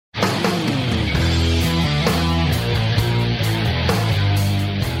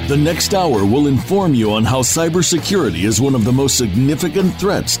The next hour will inform you on how cybersecurity is one of the most significant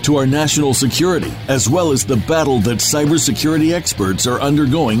threats to our national security, as well as the battle that cybersecurity experts are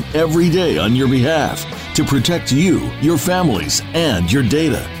undergoing every day on your behalf to protect you, your families, and your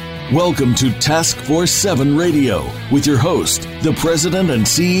data. Welcome to Task Force 7 Radio with your host, the President and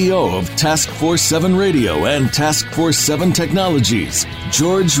CEO of Task Force 7 Radio and Task Force 7 Technologies,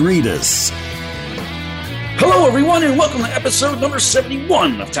 George Rettas. Hello, everyone, and welcome to episode number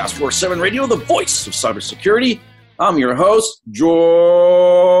 71 of Task Force 7 Radio, the voice of cybersecurity. I'm your host, George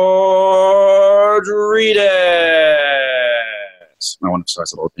Rettas. I want to emphasize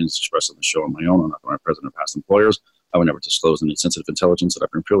that all opinions expressed on the show are my own, not by my present or past employers. I will never disclose any sensitive intelligence that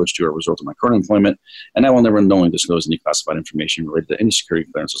I've been privileged to as a result of my current employment, and I will never knowingly disclose any classified information related to any security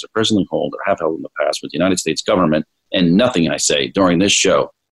clearances I presently hold or have held in the past with the United States government, and nothing I say during this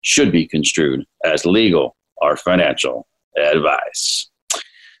show should be construed as legal or financial advice.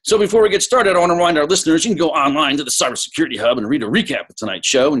 So before we get started, I want to remind our listeners, you can go online to the Cybersecurity Hub and read a recap of tonight's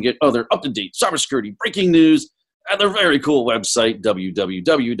show and get other up-to-date cybersecurity breaking news at their very cool website,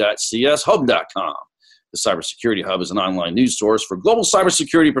 www.cshub.com. The Cybersecurity Hub is an online news source for global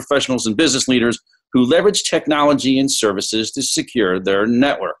cybersecurity professionals and business leaders who leverage technology and services to secure their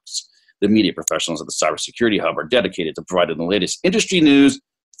networks. The media professionals at the Cybersecurity Hub are dedicated to providing the latest industry news,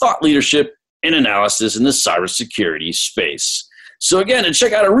 thought leadership, and analysis in the cybersecurity space. So again, to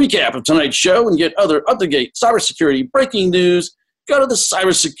check out a recap of tonight's show and get other up-to-date cybersecurity breaking news, go to the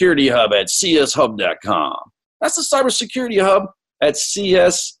Cybersecurity Hub at cshub.com. That's the Cybersecurity Hub at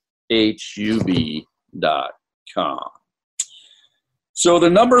cshub.com. So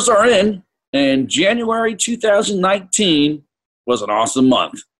the numbers are in, and January 2019 was an awesome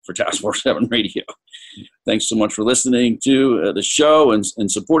month for Task Force 7 Radio. Thanks so much for listening to the show and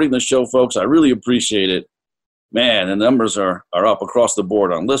supporting the show, folks. I really appreciate it. Man, the numbers are up across the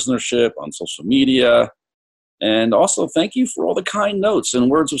board on listenership, on social media. And also, thank you for all the kind notes and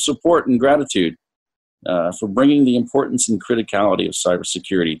words of support and gratitude for bringing the importance and criticality of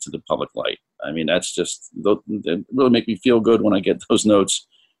cybersecurity to the public light. I mean, that's just, it really make me feel good when I get those notes.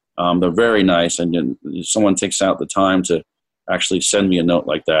 They're very nice. And someone takes out the time to actually send me a note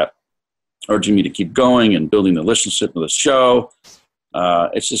like that, urging me to keep going and building the listenership of the show.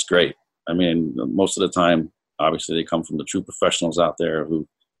 It's just great. I mean, most of the time, obviously, they come from the true professionals out there who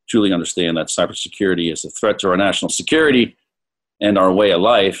truly understand that cybersecurity is a threat to our national security and our way of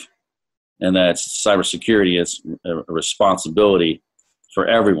life, and that cybersecurity is a responsibility for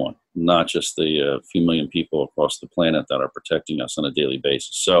everyone, not just the few million people across the planet that are protecting us on a daily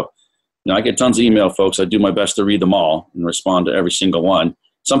basis. So, I get tons of email, folks. I do my best to read them all and respond to every single one.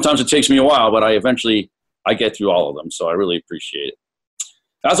 Sometimes it takes me a while, but I get through all of them, so I really appreciate it.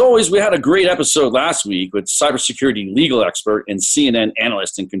 As always, we had a great episode last week with cybersecurity legal expert and CNN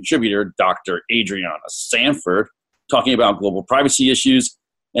analyst and contributor, Dr. Adriana Sanford, talking about global privacy issues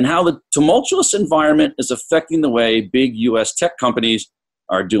and how the tumultuous environment is affecting the way big U.S. tech companies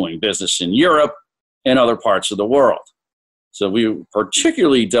are doing business in Europe and other parts of the world. So we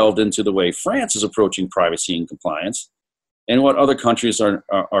particularly delved into the way France is approaching privacy and compliance and what other countries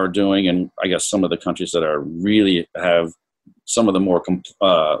are doing, and I guess some of the countries that are really have some of the more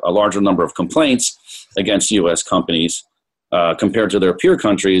a larger number of complaints against U.S. companies compared to their peer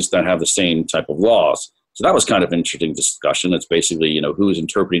countries that have the same type of laws. So that was kind of an interesting discussion. It's basically, who's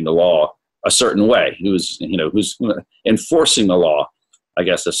interpreting the law a certain way, who's enforcing the law, I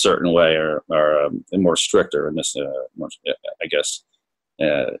guess, a certain way or more stricter in this,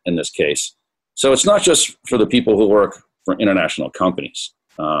 in this case. So it's not just for the people who work for international companies.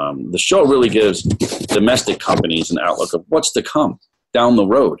 The show really gives domestic companies an outlook of what's to come down the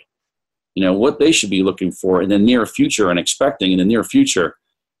road, what they should be looking for in the near future and expecting in the near future,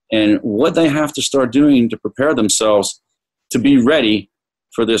 and what they have to start doing to prepare themselves to be ready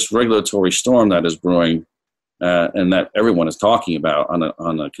for this regulatory storm that is brewing and that everyone is talking about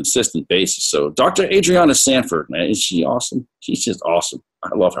on a consistent basis. So Dr. Adriana Sanford, man, is she awesome? She's just awesome.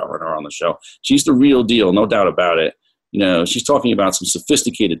 I love having her on the show. She's the real deal, no doubt about it. She's talking about some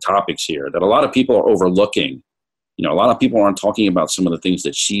sophisticated topics here that a lot of people are overlooking. A lot of people aren't talking about some of the things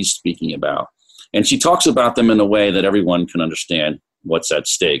that she's speaking about. And she talks about them in a way that everyone can understand what's at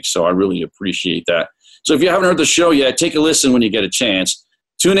stake. So I really appreciate that. So if you haven't heard the show yet, take a listen when you get a chance.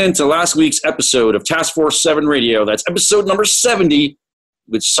 Tune in to last week's episode of Task Force 7 Radio. That's episode number 70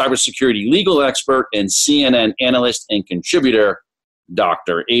 with cybersecurity legal expert and CNN analyst and contributor,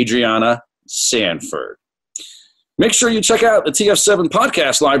 Dr. Adriana Sanford. Make sure you check out the TF7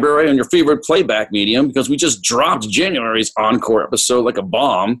 podcast library on your favorite playback medium, because we just dropped January's encore episode like a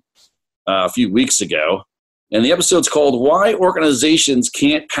bomb a few weeks ago. And the episode's called Why Organizations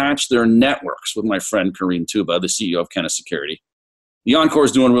Can't Patch Their Networks with my friend Kareem Tuba, the CEO of Kenna Security. The encore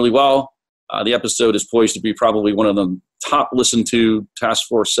is doing really well. The episode is poised to be probably one of the top listened to Task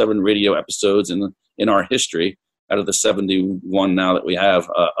Force 7 radio episodes in our history out of the 71 now that we have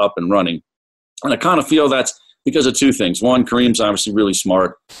up and running. And I kind of feel that's because of two things. One, Kareem's obviously really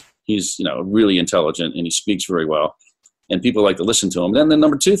smart. He's really intelligent, and he speaks very well. And people like to listen to him. Then the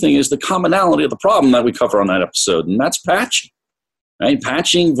number two thing is the commonality of the problem that we cover on that episode, and that's patching. Right?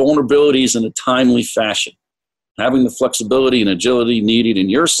 Patching vulnerabilities in a timely fashion. Having the flexibility and agility needed in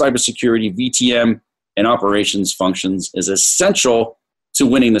your cybersecurity VTM and operations functions is essential to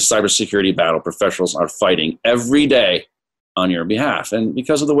winning the cybersecurity battle professionals are fighting every day on your behalf. And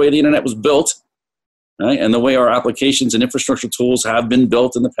because of the way the internet was built, right, and the way our applications and infrastructure tools have been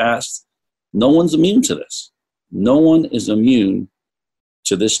built in the past, no one's immune to this. No one is immune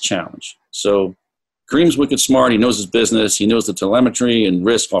to this challenge. So Kareem's wicked smart. He knows his business. He knows the telemetry and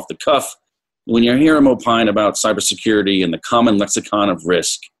risk off the cuff. When you hear him opine about cybersecurity and the common lexicon of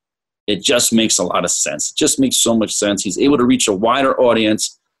risk, it just makes a lot of sense. It just makes so much sense. He's able to reach a wider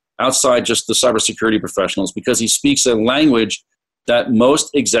audience outside just the cybersecurity professionals because he speaks a language that most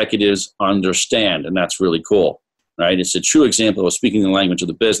executives understand, and that's really cool, right? It's a true example of speaking the language of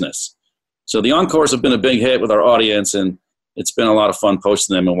the business. So the encores have been a big hit with our audience, and it's been a lot of fun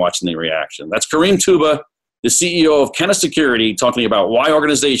posting them and watching the reaction. That's Kareem Tuba, the CEO of Kenna Security, talking about why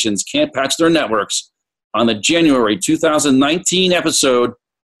organizations can't patch their networks on the January 2019 episode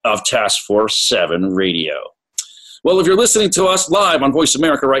of Task Force 7 Radio. Well, if you're listening to us live on Voice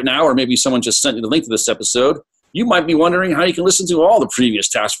America right now, or maybe someone just sent you the link to this episode, you might be wondering how you can listen to all the previous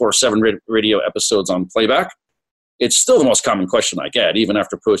Task Force 7 radio episodes on playback. It's still the most common question I get, even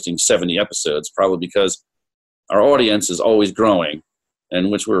after posting 70 episodes, probably because our audience is always growing, and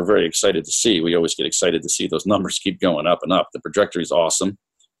which we're very excited to see. We always get excited to see those numbers keep going up and up. The trajectory is awesome.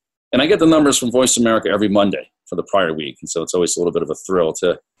 And I get the numbers from Voice America every Monday for the prior week, and so it's always a little bit of a thrill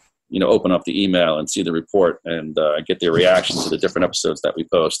to open up the email and see the report and get their reaction to the different episodes that we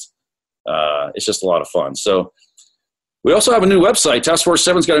post. It's just a lot of fun. So we also have a new website. Task Force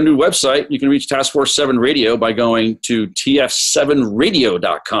 7's got a new website. You can reach Task Force 7 Radio by going to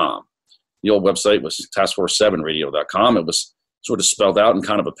tf7radio.com. The old website was taskforce7radio.com. It was sort of spelled out and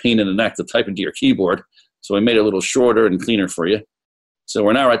kind of a pain in the neck to type into your keyboard. So we made it a little shorter and cleaner for you. So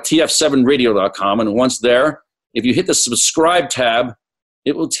we're now at tf7radio.com. And once there, if you hit the subscribe tab,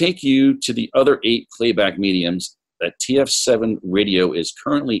 it will take you to the other 8 playback mediums that TF7 Radio is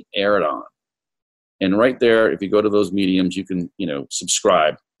currently aired on. And right there, if you go to those mediums, you can,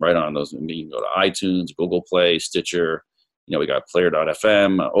 subscribe right on those. You can go to iTunes, Google Play, Stitcher. We got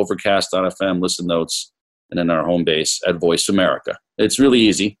Player.fm, Overcast.fm, Listen Notes, and then our home base at Voice America. It's really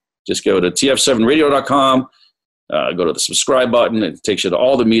easy. Just go to tf7radio.com, go to the subscribe button. It takes you to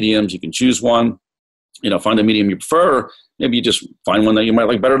all the mediums. You can choose one. Find the medium you prefer. Maybe you just find one that you might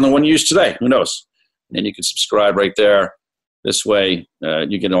like better than the one you use today. Who knows? And then you can subscribe right there. This way,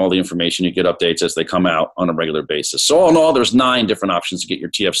 you get all the information. You get updates as they come out on a regular basis. So all in all, there's 9 different options to get your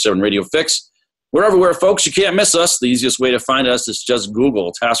TF7 Radio fix. We're everywhere, folks. You can't miss us. The easiest way to find us is just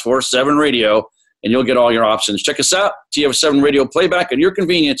Google Task Force 7 Radio, and you'll get all your options. Check us out, TF7 Radio Playback, at your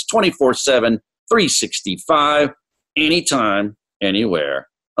convenience, 24/7, 365, anytime, anywhere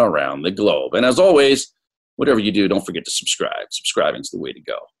around the globe. And as always, whatever you do, don't forget to subscribe. Subscribing is the way to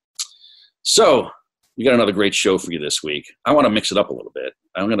go. So we got another great show for you this week. I want to mix it up a little bit.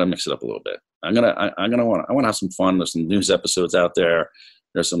 I want to have some fun. There's some news episodes out there.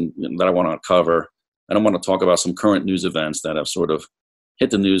 There's some that I want to cover. And I want to talk about some current news events that have sort of hit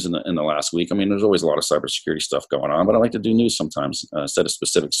the news in the last week. I mean, there's always a lot of cybersecurity stuff going on, but I like to do news sometimes instead of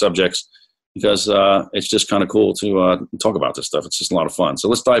specific subjects because it's just kind of cool to talk about this stuff. It's just a lot of fun. So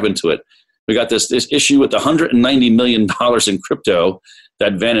let's dive into it. We got this issue with $190 million in crypto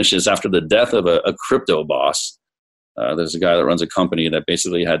that vanishes after the death of a crypto boss. There's a guy that runs a company that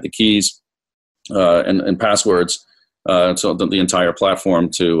basically had the keys and passwords to the entire platform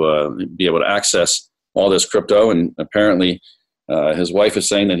to be able to access all this crypto. And apparently his wife is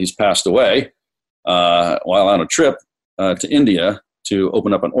saying that he's passed away while on a trip to India to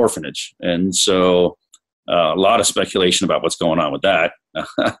open up an orphanage. And so a lot of speculation about what's going on with that.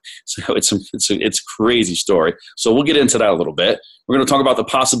 So it's a crazy story. So we'll get into that a little bit. We're going to talk about the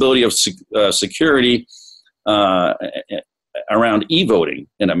possibility of security around e-voting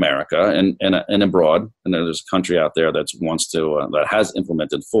in America and abroad. And there's a country out there that has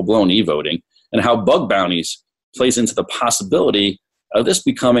implemented full-blown e-voting, and how bug bounties plays into the possibility of this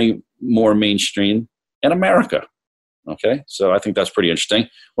becoming more mainstream in America. Okay, so I think that's pretty interesting.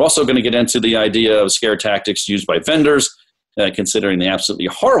 We're also going to get into the idea of scare tactics used by vendors, considering the absolutely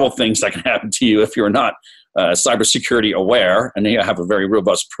horrible things that can happen to you if you're not cybersecurity aware, and you have a very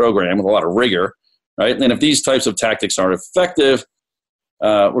robust program with a lot of rigor, right? And if these types of tactics aren't effective,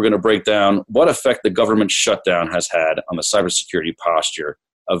 we're going to break down what effect the government shutdown has had on the cybersecurity posture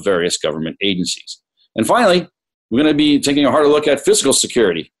of various government agencies. And finally, we're going to be taking a harder look at physical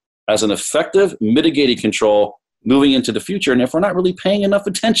security as an effective mitigating control moving into the future, and if we're not really paying enough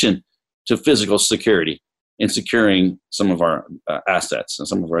attention to physical security in securing some of our assets and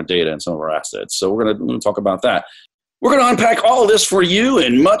some of our data and some of our assets. So we're going to talk about that. We're going to unpack all of this for you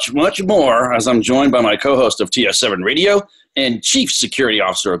and much, much more as I'm joined by my co-host of TS7 Radio and Chief Security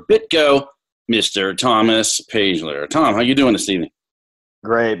Officer of BitGo, Mr. Thomas Pagler. Tom, how you doing this evening?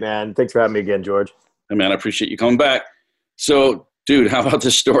 Great, man. Thanks for having me again, George. Hey, man, I appreciate you coming back. So, dude, how about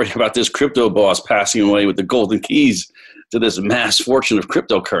this story about this crypto boss passing away with the golden keys to this mass fortune of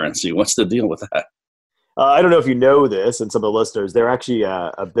cryptocurrency? What's the deal with that? I don't know if you know this, and some of the listeners, they're actually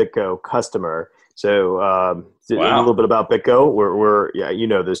a BitGo customer. So a little bit about BitGo. We're you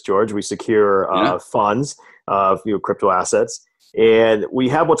know this, George. We secure funds, crypto assets. And we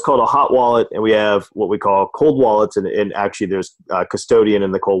have what's called a hot wallet, and we have what we call cold wallets. And actually there's custodian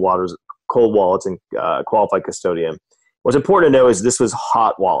in the cold wallets and qualified custodian. What's important to know is this was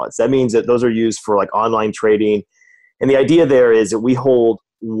hot wallets. That means that those are used for like online trading. And the idea there is that we hold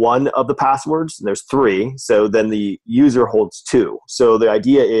one of the passwords, and there's 3. So then the user holds 2. So the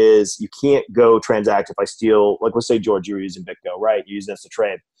idea is you can't go transact if I steal, like let's say, George, you were using BitGo, right? You're using this to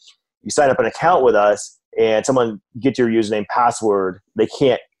trade. You sign up an account with us and someone gets your username password, they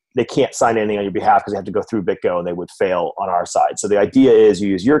can't sign anything on your behalf because they have to go through BitGo and they would fail on our side. So the idea is you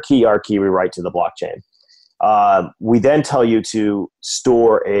use your key, our key, we write to the blockchain. We then tell you to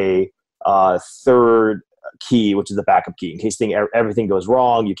store a third key, which is the backup key. In case everything goes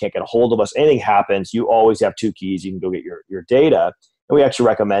wrong, you can't get a hold of us, anything happens, you always have 2 keys. You can go get your data. And we actually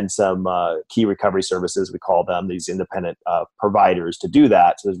recommend some key recovery services, we call them, these independent providers to do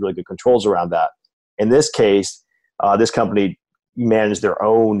that. So there's really good controls around that. In this case, this company managed their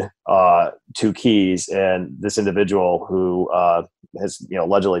own 2 keys, and this individual who has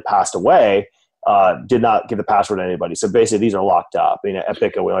allegedly passed away did not give the password to anybody. So basically, these are locked up. At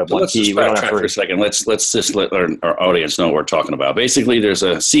BitGo, we only have one key. Let's just backtrack for a second. Let's just let our audience know what we're talking about. Basically, there's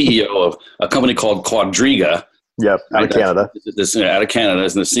a CEO of a company called Quadriga. Yep, out of Canada. Out of Canada,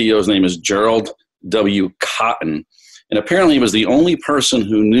 and the CEO's name is Gerald W. Cotton. And apparently, he was the only person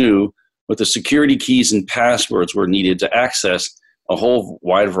who knew what the security keys and passwords were needed to access a whole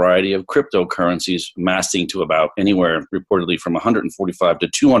wide variety of cryptocurrencies, amassing to about anywhere reportedly from 145 to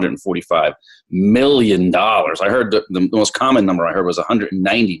 245 million dollars. I heard the most common number I heard was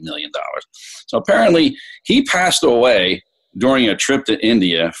 190 million dollars. So apparently he passed away during a trip to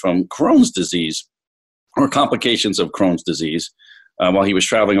India from Crohn's disease, or complications of Crohn's disease, while he was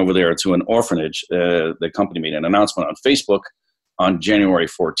traveling over there to an orphanage. The company made an announcement on Facebook on January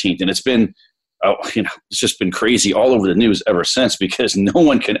 14th, and it's been it's just been crazy all over the news ever since, because no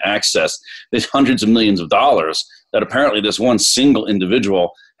one can access these hundreds of millions of dollars that apparently this one single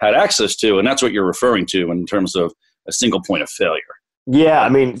individual had access to. And that's what you're referring to in terms of a single point of failure. Yeah, I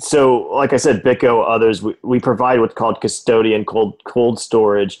mean, so like I said, BitGo, others, we provide what's called custodian cold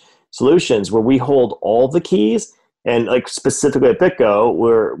storage solutions, where we hold all the keys. And like specifically at BitGo,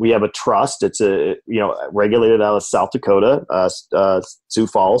 where we have a trust, it's regulated out of South Dakota, Sioux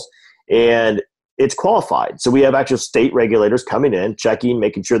Falls, and it's qualified. So we have actual state regulators coming in, checking,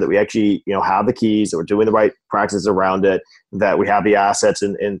 making sure that we actually have the keys, that we're doing the right practices around it, that we have the assets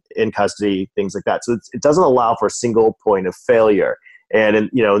in custody, things like that. So it doesn't allow for a single point of failure. And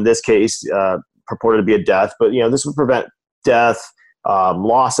in this case, purported to be a death, but this would prevent death,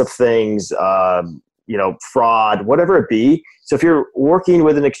 loss of things, fraud, whatever it be. So if you're working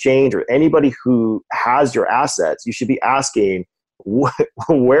with an exchange or anybody who has your assets, you should be asking, where's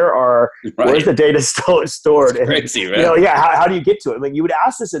the data stored? And, crazy, man. How do you get to it? I mean, you would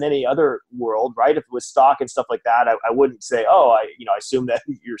ask this in any other world, right? If it was stock and stuff like that, I wouldn't say, I assume that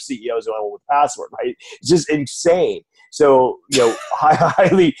your CEO is the only one with the password, right? It's just insane. So, I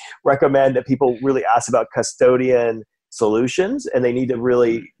highly recommend that people really ask about custodian solutions, and they need to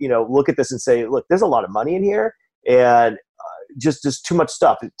really, look at this and say, look, there's a lot of money in here, and just too much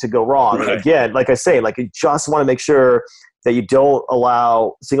stuff to go wrong. Right. And again, like I say, you just want to make sure that you don't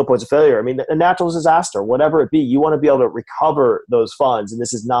allow single points of failure. I mean, a natural disaster, whatever it be, you want to be able to recover those funds. And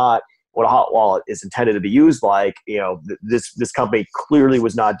this is not what a hot wallet is intended to be used like. This company clearly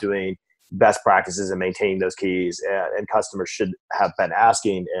was not doing best practices in maintaining those keys, and customers should have been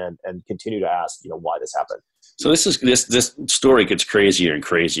asking and continue to ask, why this happened. So this story gets crazier and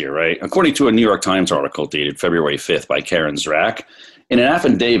crazier, right? According to a New York Times article dated February 5th by Karen Zrak, in an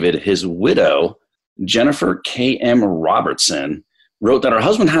affidavit, his widow, Jennifer K.M. Robertson, wrote that her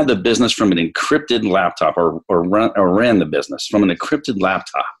husband had the business from an encrypted laptop or ran the business from an encrypted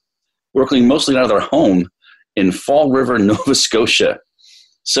laptop, working mostly out of their home in Fall River, Nova Scotia.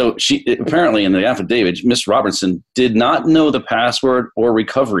 So she apparently in the affidavit, Miss Robertson did not know the password or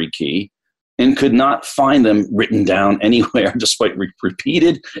recovery key and could not find them written down anywhere despite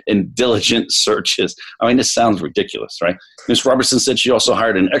repeated and diligent searches. I mean, this sounds ridiculous, right? Ms. Robertson said she also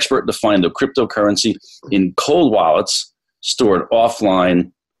hired an expert to find the cryptocurrency in cold wallets stored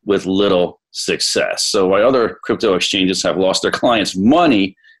offline with little success. So while other crypto exchanges have lost their clients'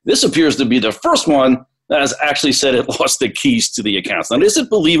 money, this appears to be the first one that has actually said it lost the keys to the accounts. Now, is it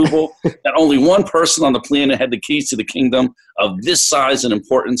believable that only one person on the planet had the keys to the kingdom of this size and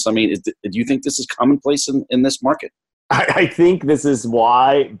importance? I mean, do you think this is commonplace in this market? I think this is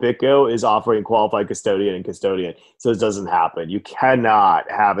why BitGo is offering qualified custodian and custodian, so it doesn't happen. You cannot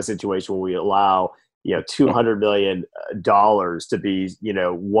have a situation where we allow $200 million to be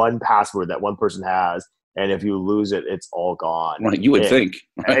one password that one person has. And if you lose it, it's all gone. Right, you would think.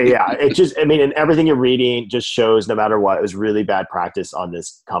 Right? Yeah, it just, I mean, and everything you're reading just shows no matter what, it was really bad practice on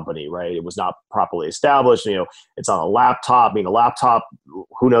this company, right? It was not properly established. It's on a laptop. I mean, a laptop,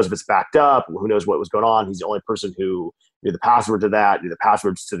 who knows if it's backed up? Who knows what was going on? He's the only person who knew the password to that, knew the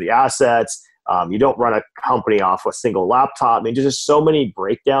passwords to the assets. You don't run a company off a single laptop. I mean, there's just so many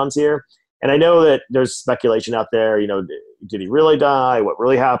breakdowns here. And I know that there's speculation out there, did he really die? What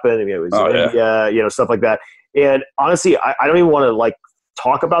really happened? I mean, it was India, stuff like that. And honestly, I don't even want to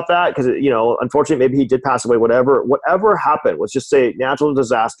talk about that because, unfortunately, maybe he did pass away, whatever happened, let's just say natural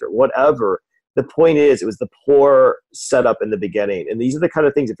disaster, whatever. The point is, it was the poor setup in the beginning. And these are the kind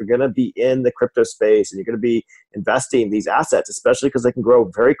of things, if you're going to be in the crypto space and you're going to be investing these assets, especially because they can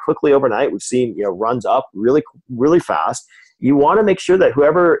grow very quickly overnight. We've seen, runs up really, really fast. You want to make sure that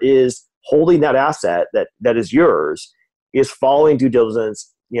whoever is holding that asset that is yours is following due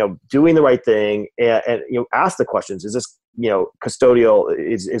diligence, doing the right thing, and ask the questions. Is this custodial?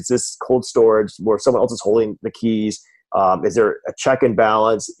 Is this cold storage where someone else is holding the keys? Is there a check and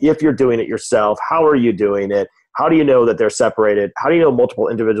balance? If you're doing it yourself, how are you doing it? How do you know that they're separated? How do you know multiple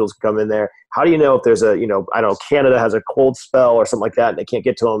individuals can come in there? How do you know if there's I don't know, Canada has a cold spell or something like that and they can't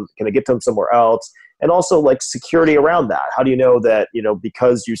get to them? Can they get to them somewhere else? And also security around that. How do you know that,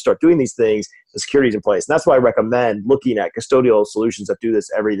 because you start doing these things, the security is in place? And that's why I recommend looking at custodial solutions that do this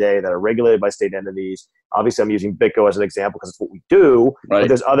every day, that are regulated by state entities. Obviously, I'm using BitGo as an example because it's what we do. Right. But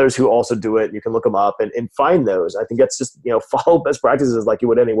there's others who also do it. You can look them up and find those. I think that's just, follow best practices like you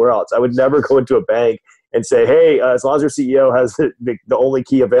would anywhere else. I would never go into a bank and say, hey, as long as your CEO has the only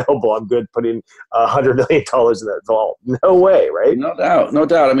key available, I'm good putting $100 million in that vault. No way, right? No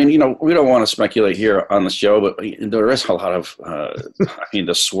doubt. I mean, we don't want to speculate here on the show, but there is a lot of,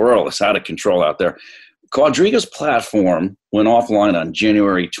 the swirl is out of control out there. Quadriga's platform went offline on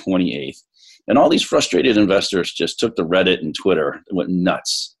January 28th, and all these frustrated investors just took to Reddit and Twitter and went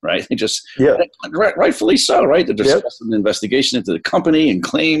nuts, right? They just, rightfully so, right? They're discussing the investigation into the company and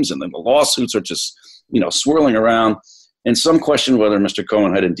claims, and then the lawsuits are just, swirling around. And some question whether Mr.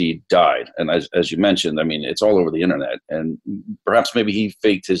 Cohen had indeed died. And as you mentioned, I mean, it's all over the internet. And perhaps maybe he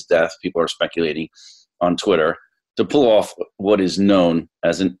faked his death, people are speculating on Twitter, to pull off what is known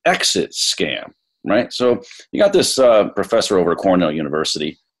as an exit scam, right? So you got this professor over at Cornell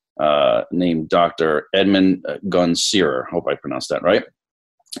University named Dr. Edmund Gunsearer. Hope I pronounced that right.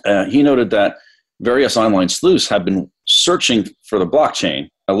 He noted that various online sleuths have been searching for the blockchain,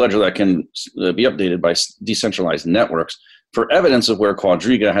 a ledger that can be updated by decentralized networks, for evidence of where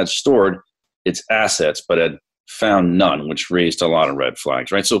Quadriga had stored its assets, but had found none, which raised a lot of red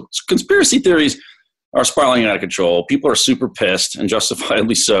flags, right? So conspiracy theories are spiraling out of control. People are super pissed, and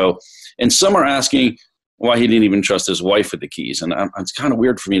justifiably so. And some are asking why he didn't even trust his wife with the keys. And it's kind of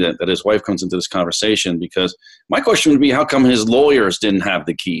weird for me that his wife comes into this conversation, because my question would be, how come his lawyers didn't have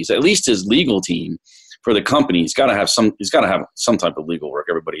the keys? At least his legal team for the company, he's got to have some type of legal work.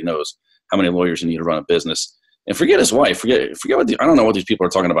 Everybody knows how many lawyers you need to run a business. And forget his wife. Forget what I don't know what these people are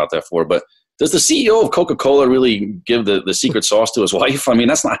talking about that for, but does the CEO of Coca-Cola really give the secret sauce to his wife? I mean,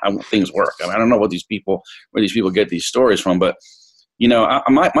 that's not how things work. I mean, I don't know where these people get these stories from, but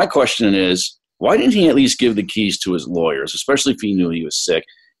my question is, why didn't he at least give the keys to his lawyers, especially if he knew he was sick?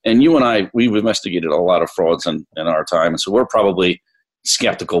 And you and I, we've investigated a lot of frauds in our time, and so we're probably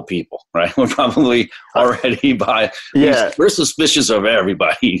skeptical people, right? We're probably already we're suspicious of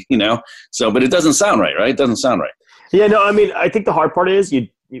everybody, So, but it doesn't sound right? It doesn't sound right. Yeah, no, I mean, I think the hard part is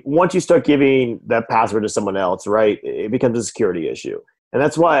once you start giving that password to someone else, right, it becomes a security issue. And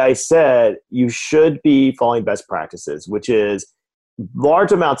that's why I said you should be following best practices, which is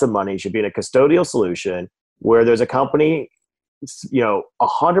large amounts of money should be in a custodial solution where there's a company,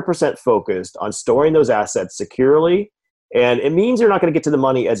 100% focused on storing those assets securely. And it means you're not going to get to the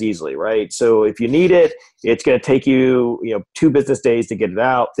money as easily, right? So if you need it, it's going to take you, 2 business days to get it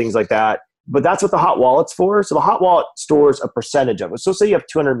out, things like that. But that's what the hot wallet's for. So the hot wallet stores a percentage of it. So say you have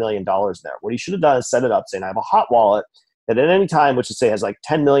 $200 million there. What you should have done is set it up saying, I have a hot wallet that at any time, which is say has like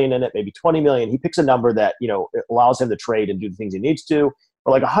 10 million in it, maybe 20 million, he picks a number that, it allows him to trade and do the things he needs to.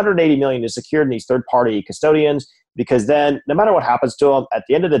 Or like 180 million is secured in these third-party custodians, because then no matter what happens to them, at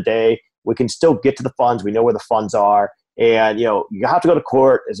the end of the day, we can still get to the funds. We know where the funds are. And, you have to go to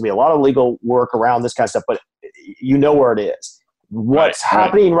court. There's going to be a lot of legal work around this kind of stuff, but you know where it is. What's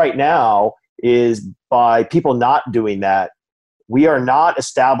happening right now is by people not doing that, we are not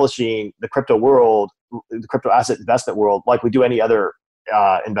establishing the crypto world, the crypto asset investment world, like we do any other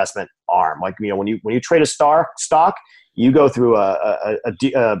investment arm. Like, when you trade a stock, you go through a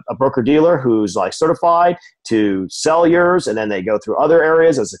broker dealer who's like certified to sell yours, and then they go through other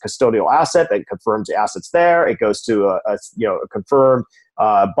areas as a custodial asset that confirms the assets there. It goes to a confirmed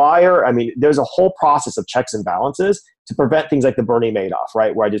buyer. I mean, there's a whole process of checks and balances to prevent things like the Bernie Madoff,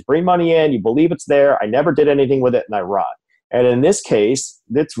 right? Where I just bring money in, you believe it's there, I never did anything with it, and I run. And in this case,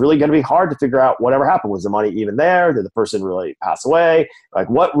 it's really going to be hard to figure out whatever happened. Was the money even there? Did the person really pass away? Like,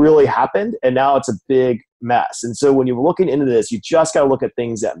 what really happened? And now it's a big mess. And so when you're looking into this, you just got to look at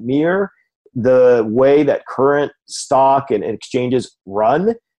things that mirror the way that current stock and exchanges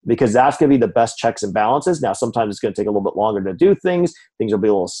run, because that's going to be the best checks and balances. Now, sometimes it's going to take a little bit longer to do things. Things will be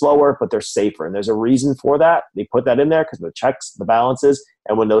a little slower, but they're safer. And there's a reason for that. They put that in there because the checks, the balances,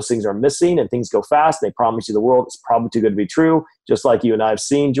 and when those things are missing and things go fast, they promise you the world. It's probably too good to be true, just like you and I have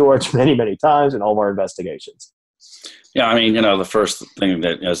seen, George, many, many times in all of our investigations. Yeah, I mean, the first thing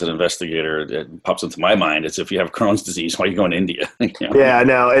that as an investigator that pops into my mind is, if you have Crohn's disease, why are you going to India? Yeah, I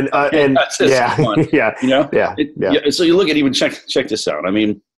know. And yeah. So you look at, even check this out. I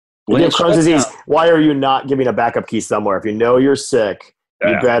mean, when you have Crohn's disease, why are you not giving a backup key somewhere? If you know you're sick,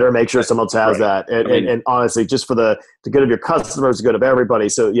 you better make sure someone else has that. And honestly, just for the good of your customers, the good of everybody.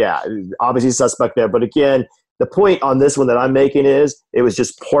 So yeah, obviously suspect there. But again, the point on this one that I'm making is it was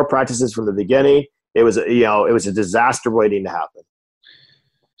just poor practices from the beginning. It was a disaster waiting to happen.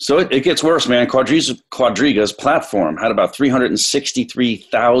 So it gets worse, man. Quadriga's platform had about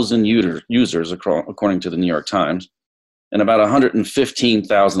 363,000 users, according to the New York Times, and about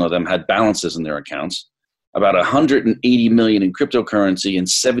 115,000 of them had balances in their accounts. About 180 million in cryptocurrency and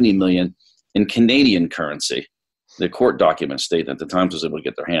 70 million in Canadian currency. The court documents state that the Times was able to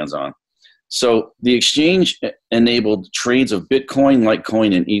get their hands on. So the exchange enabled trades of Bitcoin,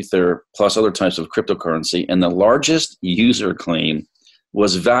 Litecoin, and Ether, plus other types of cryptocurrency, and the largest user claim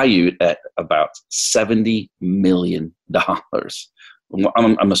was valued at about $70 million.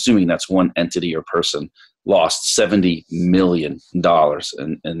 I'm assuming that's one entity or person lost $70 million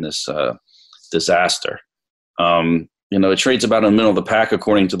in this disaster. It trades about in the middle of the pack,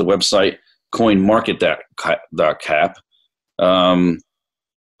 according to the website CoinMarket.cap.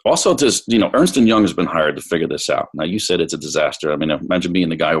 Also, Ernst & Young has been hired to figure this out. Now, you said it's a disaster. I mean, imagine being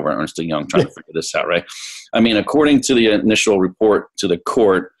the guy over at Ernst & Young trying to figure this out, right? I mean, according to the initial report to the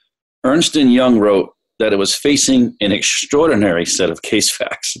court, Ernst & Young wrote that it was facing an extraordinary set of case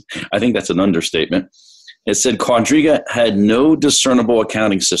facts. I think that's an understatement. It said Quadriga had no discernible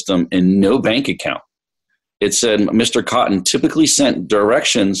accounting system and no bank account. It said Mr. Cotton typically sent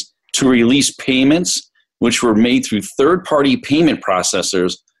directions to release payments, which were made through third-party payment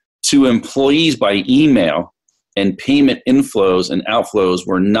processors, to employees by email, and payment inflows and outflows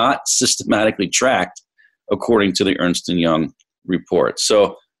were not systematically tracked, according to the Ernst & Young report.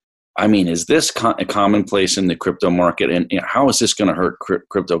 So, I mean, is this a commonplace in the crypto market? And how is this going to hurt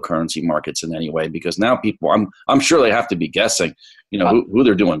cryptocurrency markets in any way? Because now people, I'm sure they have to be guessing, who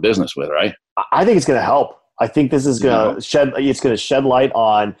they're doing business with, right? I think it's going to help. I think this is going to shed light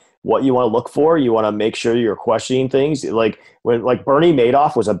on what you want to look for. You want to make sure you're questioning things. Like Bernie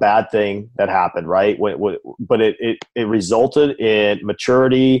Madoff was a bad thing that happened, right? But it resulted in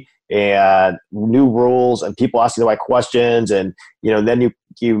maturity and new rules and people asking the right questions. And, then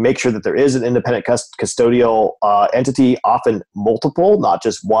you make sure that there is an independent custodial entity, often multiple, not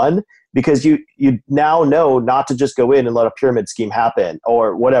just one, because you now know not to just go in and let a pyramid scheme happen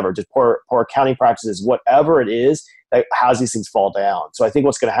or whatever, just poor accounting practices, whatever it is that has these things fall down. So I think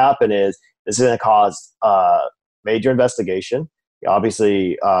what's going to happen is this is going to cause major investigation.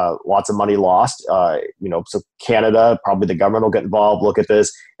 Obviously, lots of money lost. So Canada, probably the government will get involved, look at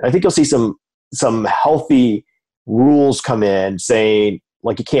this. And I think you'll see some healthy rules come in saying,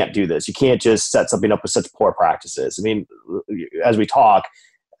 like, you can't do this. You can't just set something up with such poor practices. I mean, as we talk,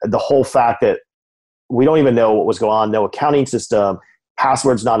 the whole fact that we don't even know what was going on, no accounting system,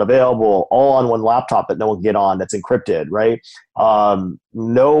 passwords not available, all on one laptop that no one can get on, that's encrypted, right?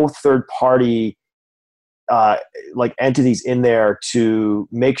 No third party entities in there to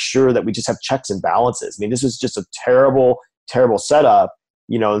make sure that we just have checks and balances. I mean, this was just a terrible, terrible setup,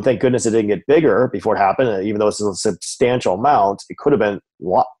 and thank goodness it didn't get bigger before it happened. Even though it's a substantial amount, it could have been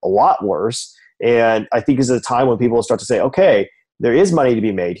a lot worse. And I think this is a time when people will start to say, okay, there is money to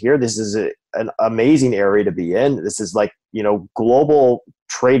be made here. This is an amazing area to be in. This is global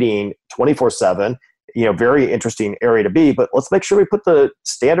trading 24/7, very interesting area to be, but let's make sure we put the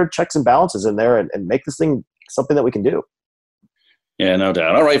standard checks and balances in there and make this thing something that we can do. Yeah, no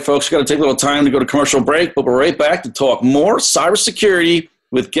doubt. All right, folks, got to take a little time to go to commercial break, but we're right back to talk more cybersecurity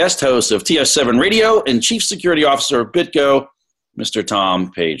with guest host of TF7 Radio and Chief Security Officer of BitGo, Mr.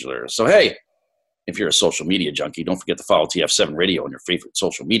 Tom Pagler. So, hey, if you're a social media junkie, don't forget to follow TF7 Radio on your favorite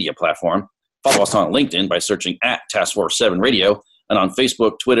social media platform. Follow us on LinkedIn by searching @TaskForce7 Radio, and on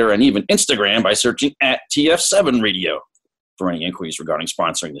Facebook, Twitter, and even Instagram by searching @TF7 Radio. For any inquiries regarding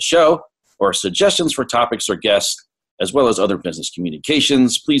sponsoring the show or suggestions for topics or guests, as well as other business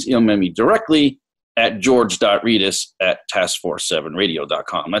communications, please email me directly at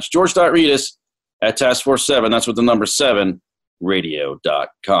george.reedus@taskforce7radio.com. That's george.reedus@taskforce7. That's with the number 7,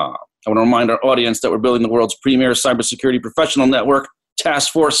 radio.com. I want to remind our audience that we're building the world's premier cybersecurity professional network,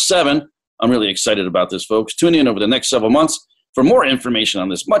 Task Force 7. I'm really excited about this, folks. Tune in over the next several months for more information on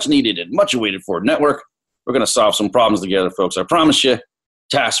this much-needed and much-awaited-for network. We're going to solve some problems together, folks. I promise you.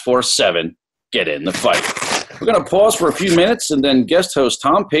 Task Force 7, get in the fight. We're going to pause for a few minutes, and then guest host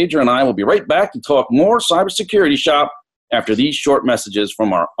Tom Pagler and I will be right back to talk more cybersecurity shop after these short messages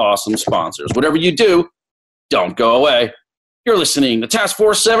from our awesome sponsors. Whatever you do, don't go away. You're listening to Task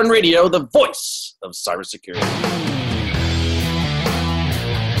Force 7 Radio, the voice of cybersecurity.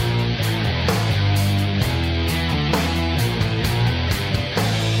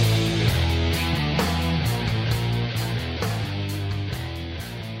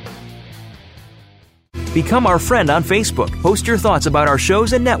 Become our friend on Facebook. Post your thoughts about our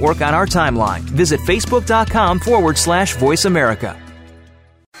shows and network on our timeline. Visit facebook.com/Voice America.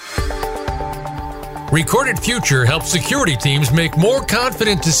 Recorded Future helps security teams make more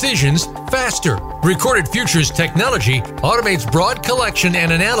confident decisions faster. Recorded Future's technology automates broad collection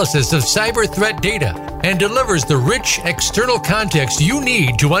and analysis of cyber threat data and delivers the rich external context you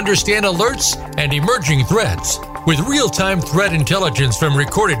need to understand alerts and emerging threats. With real-time threat intelligence from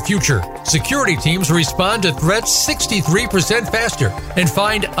Recorded Future, security teams respond to threats 63% faster and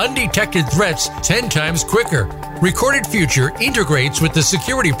find undetected threats 10 times quicker. Recorded Future integrates with the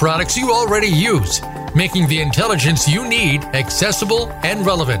security products you already use, making the intelligence you need accessible and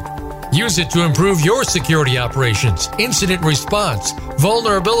relevant. Use it to improve your security operations, incident response,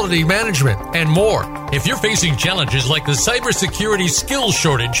 vulnerability management, and more. If you're facing challenges like the cybersecurity skills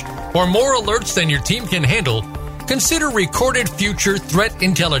shortage or more alerts than your team can handle, consider Recorded Future Threat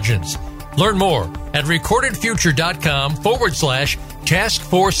Intelligence. Learn more at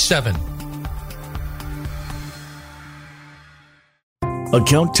recordedfuture.com/taskforce7.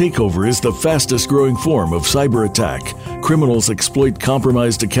 Account takeover is the fastest growing form of cyber attack. Criminals exploit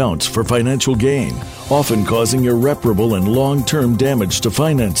compromised accounts for financial gain, often causing irreparable and long-term damage to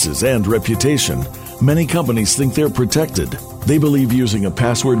finances and reputation. Many companies think they're protected. They believe using a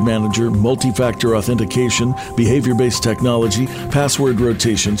password manager, multi-factor authentication, behavior-based technology, password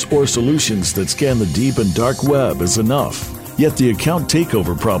rotations, or solutions that scan the deep and dark web is enough. Yet the account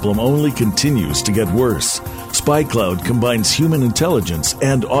takeover problem only continues to get worse. SpyCloud combines human intelligence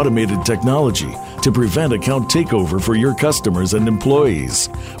and automated technology to prevent account takeover for your customers and employees.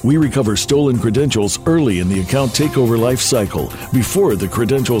 We recover stolen credentials early in the account takeover life cycle, before the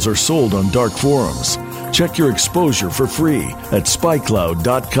credentials are sold on dark forums. Check your exposure for free at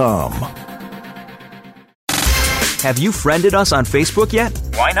spycloud.com. Have you friended us on Facebook yet?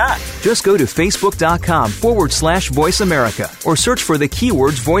 Why not? Just go to facebook.com/Voice America or search for the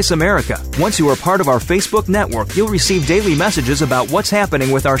keywords Voice America. Once you are part of our Facebook network, you'll receive daily messages about what's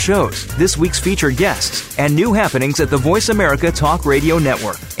happening with our shows, this week's featured guests, and new happenings at the Voice America Talk Radio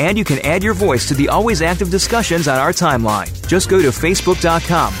Network. And you can add your voice to the always active discussions on our timeline. Just go to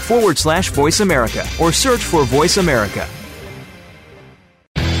facebook.com/Voice America or search for Voice America.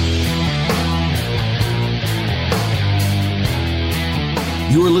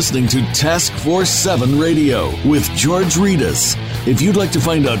 You're listening to Task Force 7 Radio with George Reedus. If you'd like to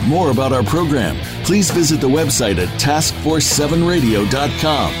find out more about our program, please visit the website at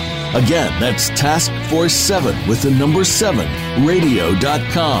taskforce7radio.com. Again, that's taskforce7 with the number 7,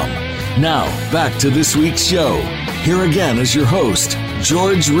 radio.com. Now, back to this week's show. Here again is your host,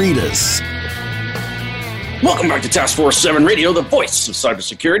 George Rettas. Welcome back to Task Force 7 Radio, the voice of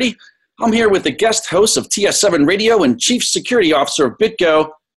cybersecurity. I'm here with the guest host of TS7 Radio and Chief Security Officer of BitGo,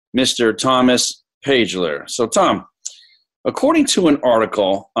 Mr. Thomas Pagler. So, Tom, according to an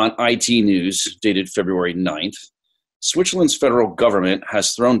article on IT News dated February 9th, Switzerland's federal government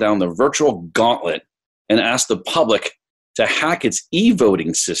has thrown down the virtual gauntlet and asked the public to hack its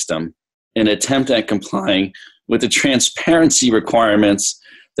e-voting system in an attempt at complying with the transparency requirements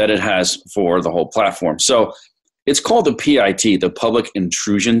that it has for the whole platform. So it's called the PIT, the Public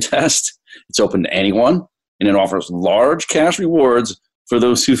Intrusion Test. It's open to anyone, and it offers large cash rewards for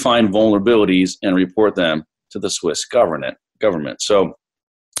those who find vulnerabilities and report them to the Swiss government. So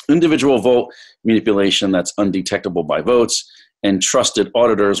individual vote manipulation that's undetectable by votes, and trusted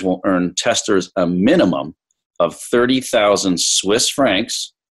auditors will earn testers a minimum of 30,000 Swiss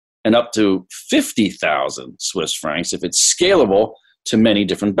francs and up to 50,000 Swiss francs if it's scalable to many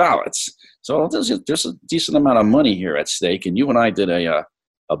different ballots. So there's a decent amount of money here at stake. And you and I did a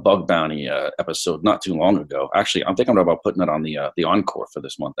bug bounty episode not too long ago. Actually, I'm thinking about putting it on the encore for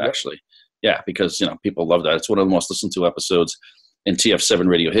this month, actually. Yeah, because people love that. It's one of the most listened to episodes in TF7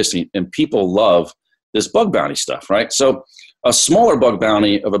 radio history. And people love this bug bounty stuff, right? So a smaller bug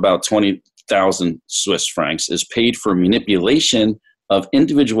bounty of about 20,000 Swiss francs is paid for manipulation of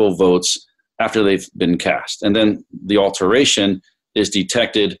individual votes after they've been cast. And then the alteration is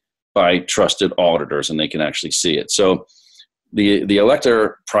detected by trusted auditors, and they can actually see it. So the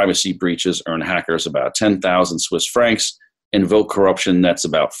elector privacy breaches earn hackers about 10,000 Swiss francs, and vote corruption, that's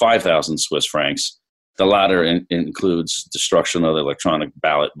about 5,000 Swiss francs. The latter includes destruction of the electronic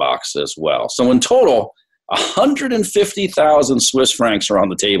ballot box as well. So in total, 150,000 Swiss francs are on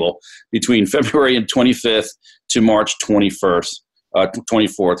the table between February 25th to March 24th,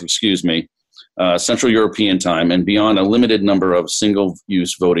 Central European time, and beyond a limited number of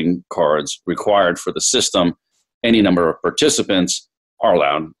single-use voting cards required for the system. Any number of participants are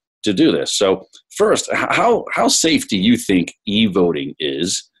allowed to do this. So first, how safe do you think e-voting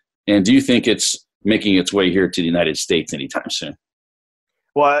is? And do you think it's making its way here to the United States anytime soon?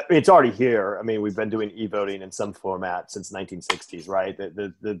 Well, it's already here. I mean, we've been doing e-voting in some format since 1960s, right?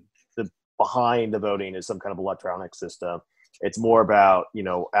 The behind the voting is some kind of electronic system. It's more about,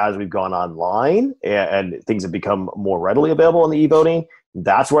 as we've gone online and things have become more readily available in the e-voting,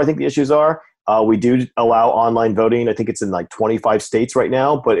 that's where I think the issues are. We do allow online voting. I think it's in like 25 states right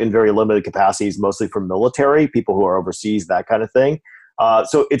now, but in very limited capacities, mostly for military, people who are overseas, that kind of thing.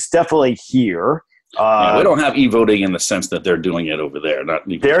 So it's definitely here. We don't have e-voting in the sense that they're doing it over there. They're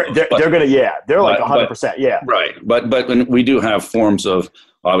like 100%, yeah. Right, but we do have forms of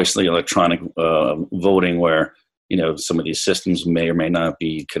obviously electronic voting where some of these systems may or may not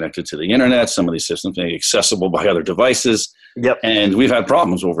be connected to the internet. Some of these systems may be accessible by other devices. Yep. And we've had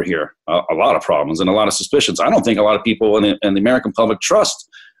problems over here, a lot of problems and a lot of suspicions. I don't think a lot of people in the American public trust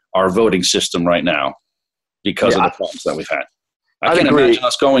our voting system right now because of the problems that we've had. I can't imagine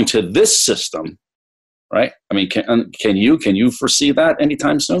us going to this system, right? I mean, can you foresee that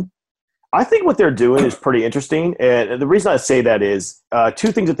anytime soon? I think what they're doing is pretty interesting. And the reason I say that is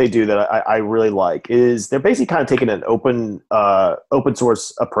two things that they do that I really like is they're basically kind of taking an open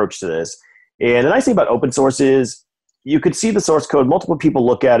source approach to this. And the nice thing about open source is you could see the source code, multiple people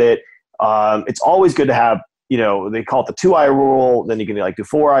look at it. It's always good to have, they call it the 2-eye rule. Then you can do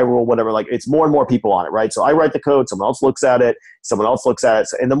 4-eye rule, whatever. It's more and more people on it, right? So I write the code, someone else looks at it, someone else looks at it.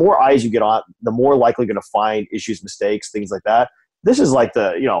 And the more eyes you get on, the more likely you're going to find issues, mistakes, things like that. This is like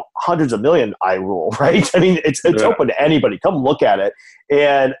the, hundreds of million eye rule, right? I mean, it's open to anybody. Come look at it.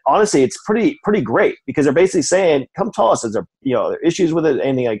 And honestly, it's pretty great because they're basically saying, come tell us, is there, issues with it,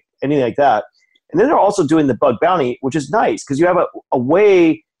 anything like that. And then they're also doing the bug bounty, which is nice because you have a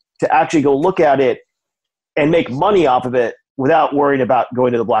way to actually go look at it and make money off of it without worrying about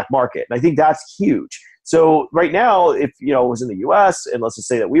going to the black market. And I think that's huge. So right now, if, it was in the US and let's just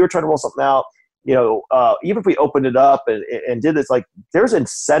say that we were trying to roll something out, even if we opened it up and did this, there's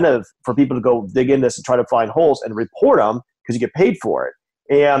incentive for people to go dig in this and try to find holes and report them because you get paid for it.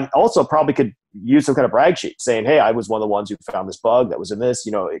 And also probably could use some kind of brag sheet saying, hey, I was one of the ones who found this bug that was in this,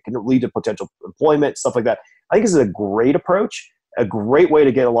 it can lead to potential employment, stuff like that. I think this is a great approach, a great way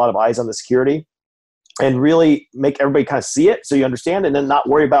to get a lot of eyes on the security and really make everybody kind of see it so you understand and then not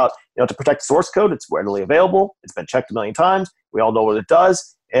worry about, to protect the source code. It's readily available. It's been checked a million times. We all know what it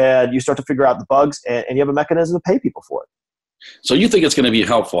does. And you start to figure out the bugs and you have a mechanism to pay people for it. So you think it's going to be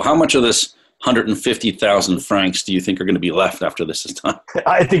helpful? How much of this 150,000 francs do you think are going to be left after this is done?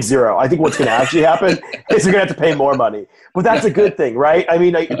 I think zero. I think what's going to actually happen is they're going to have to pay more money. But that's a good thing, right? I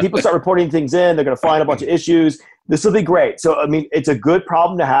mean, people start reporting things in, they're going to find a bunch of issues. This will be great. So, I mean, it's a good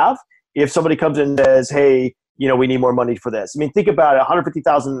problem to have if somebody comes in and says, hey, we need more money for this. I mean, think about it,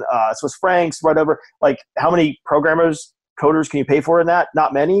 150,000 Swiss francs, whatever. Like, how many coders can you pay for in that?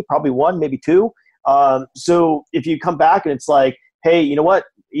 Not many, probably one, maybe two. So if you come back and it's like, hey, you know what?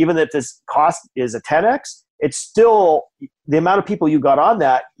 Even if this cost is a 10x, it's still the amount of people you got on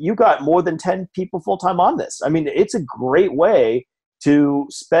that. You got more than 10 people full-time on this. I mean, it's a great way to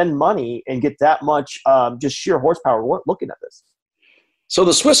spend money and get that much just sheer horsepower looking at this. So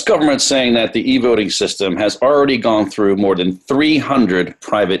the Swiss government's saying that the e-voting system has already gone through more than 300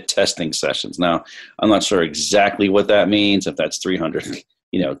 private testing sessions. Now, I'm not sure exactly what that means, if that's 300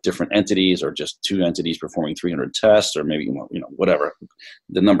 different entities or just two entities performing 300 tests or maybe, whatever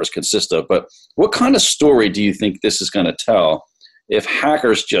the numbers consist of. But what kind of story do you think this is going to tell if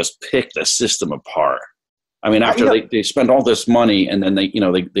hackers just pick the system apart? I mean, after they spend all this money and then they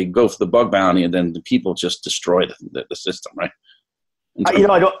go for the bug bounty and then the people just destroy the system, right?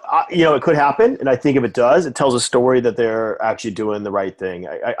 It could happen. And I think if it does, it tells a story that they're actually doing the right thing.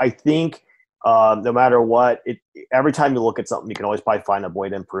 I think no matter what, every time you look at something, you can always probably find a way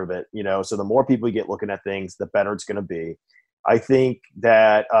to improve it. So the more people you get looking at things, the better it's going to be. I think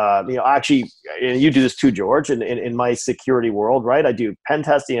that, actually, and you do this too, George, in my security world, right? I do pen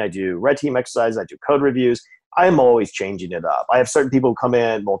testing, I do red team exercises, I do code reviews. I'm always changing it up. I have certain people who come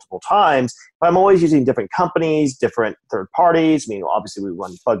in multiple times, but I'm always using different companies, different third parties. I mean, obviously we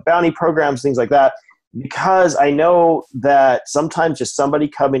run bug bounty programs, things like that, because I know that sometimes just somebody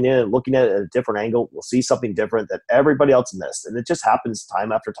coming in and looking at it at a different angle will see something different that everybody else missed. And it just happens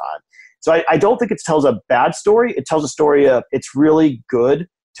time after time. So I don't think it tells a bad story. It tells a story of it's really good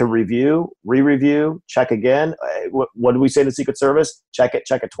to review, re-review, check again. What do we say to Secret Service? Check it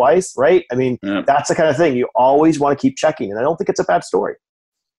twice, right? I mean, That's the kind of thing. You always want to keep checking. And I don't think it's a bad story.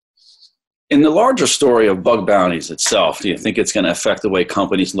 In the larger story of bug bounties itself, do you think it's going to affect the way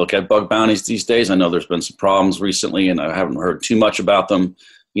companies look at bug bounties these days? I know there's been some problems recently, and I haven't heard too much about them,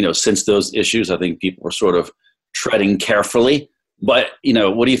 since those issues. I think people were sort of treading carefully. But,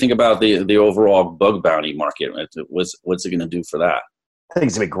 what do you think about the overall bug bounty market? What's it going to do for that? I think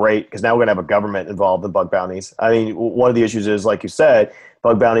it's going to be great because now we're going to have a government involved in bug bounties. I mean, one of the issues is, like you said,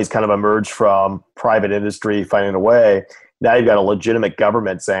 bug bounties kind of emerged from private industry finding a way. Now you've got a legitimate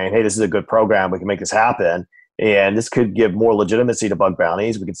government saying, hey, this is a good program. We can make this happen. And this could give more legitimacy to bug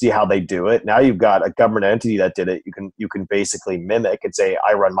bounties. We can see how they do it. Now you've got a government entity that did it. You can basically mimic and say,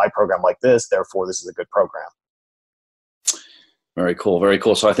 I run my program like this, therefore this is a good program. Very cool. Very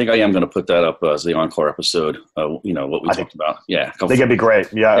cool. So I think I am going to put that up as the encore episode, what we talked about. Yeah. I think it'd be great.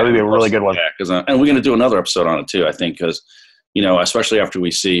 Yeah, it would be a really good one. Yeah, and we're going to do another episode on it too, I think, because, especially after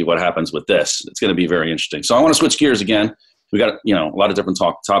we see what happens with this, it's going to be very interesting. So I want to switch gears again. We got, a lot of different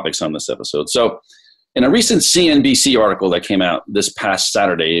topics on this episode. So in a recent CNBC article that came out this past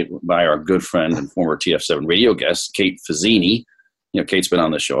Saturday by our good friend and former TF7 radio guest, Kate Fazzini. Kate's been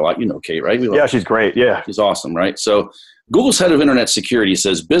on the show a lot. Kate, right? Yeah, she's great. Yeah. She's awesome, right? So Google's head of internet security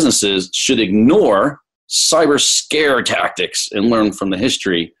says businesses should ignore cyber scare tactics and learn from the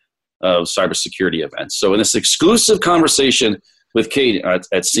history of cybersecurity events. So in this exclusive conversation with Kate at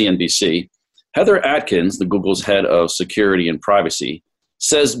CNBC, Heather Atkins, the Google's head of security and privacy,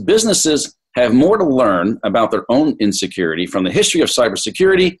 says businesses have more to learn about their own insecurity from the history of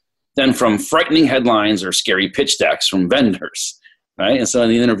cybersecurity than from frightening headlines or scary pitch decks from vendors. Right? And so in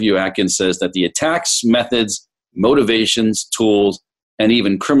the interview, Atkins says that the attacks, methods, motivations, tools, and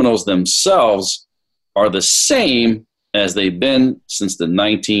even criminals themselves are the same as they've been since the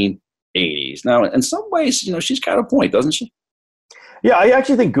 1980s. Now, in some ways, she's got a point, doesn't she? Yeah, I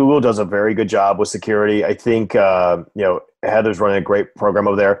actually think Google does a very good job with security. I think, Heather's running a great program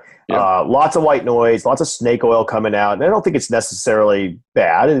over there. Yeah. Lots of white noise, lots of snake oil coming out. And I don't think it's necessarily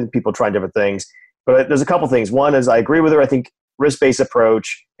bad, and people trying different things. But there's a couple things. One is I agree with her. I think risk-based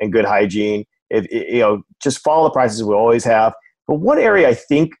approach and good hygiene. Just follow the processes we always have. But one area I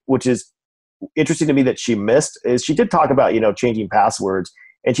think, which is interesting to me that she missed, is she did talk about, changing passwords.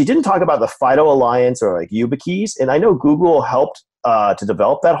 And she didn't talk about the FIDO Alliance or like YubiKeys. And I know Google helped to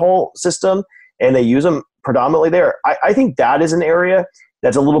develop that whole system, and they use them predominantly there. I think that is an area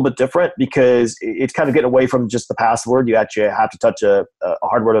that's a little bit different because it's kind of getting away from just the password. You actually have to touch a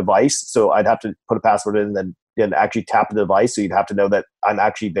hardware device. So I'd have to put a password in and then actually tap the device. So you'd have to know that I'm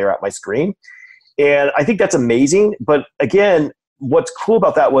actually there at my screen. And I think that's amazing. But again, what's cool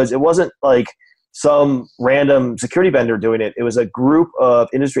about that was it wasn't like some random security vendor doing it. It was a group of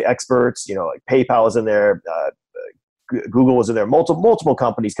industry experts, like PayPal was in there, Google was in there, multiple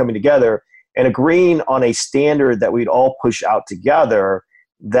companies coming together and agreeing on a standard that we'd all push out together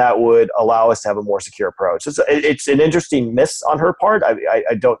that would allow us to have a more secure approach. It's an interesting miss on her part.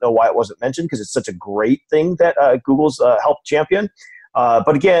 I don't know why it wasn't mentioned, because it's such a great thing that Google's helped champion.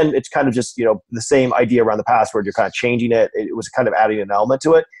 But again, it's kind of just, the same idea around the password. You're kind of changing it. It was kind of adding an element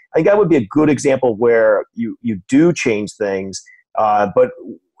to it. I think that would be a good example where you do change things, but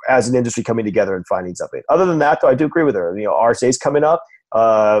as an industry coming together and finding something. Other than that, though, I do agree with her. RSA is coming up.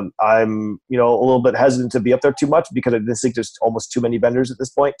 I'm, a little bit hesitant to be up there too much, because I just think there's almost too many vendors at this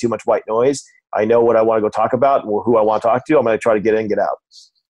point, too much white noise. I know what I want to go talk about and who I want to talk to. I'm going to try to get in, get out.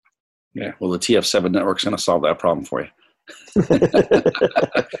 Yeah, well, the TF7 network's going to solve that problem for you. We'll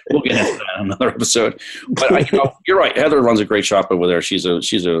get into that in another episode. But you're right. Heather runs a great shop over there. She's a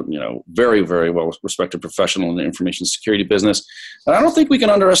very, very well respected professional in the information security business. And I don't think we can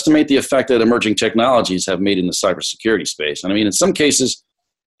underestimate the effect that emerging technologies have made in the cybersecurity space. And I mean, in some cases,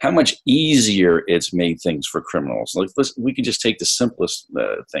 how much easier it's made things for criminals. Like, we could just take the simplest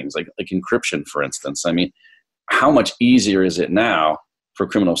things, like encryption, for instance. I mean, how much easier is it now for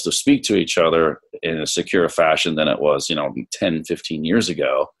criminals to speak to each other in a secure fashion than it was, 10, 15 years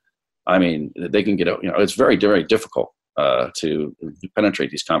ago? I mean, they can get out, it's very, very difficult to penetrate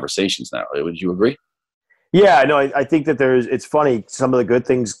these conversations now. Would you agree? Yeah, no, I think that it's funny. Some of the good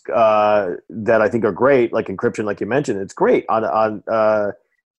things that I think are great, like encryption, like you mentioned, it's great on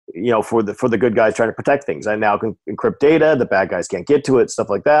for the good guys trying to protect things. I now can encrypt data. The bad guys can't get to it, stuff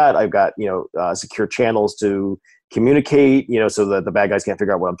like that. I've got, secure channels to communicate, so that the bad guys can't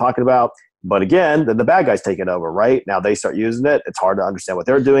figure out what I'm talking about. But again, the bad guys take it over, right? Now they start using it. It's hard to understand what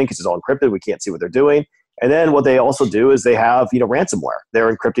they're doing because it's all encrypted. We can't see what they're doing. And then what they also do is they have, ransomware.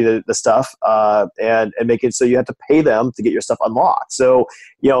 They're encrypting the stuff and make it so you have to pay them to get your stuff unlocked. So,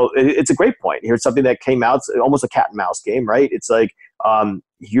 it's a great point. Here's something that came out, almost a cat and mouse game, right? It's like,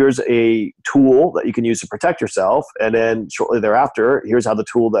 here's a tool that you can use to protect yourself. And then shortly thereafter, here's how the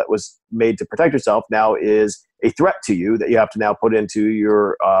tool that was made to protect yourself now is a threat to you that you have to now put into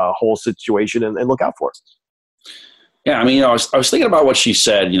your whole situation and look out for. Yeah, I mean, I was thinking about what she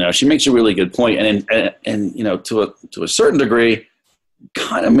said. She makes a really good point, and to a certain degree,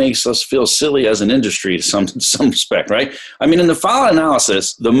 kind of makes us feel silly as an industry to some respect, right? I mean, in the file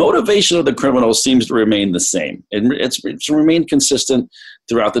analysis, the motivation of the criminals seems to remain the same. It's remained consistent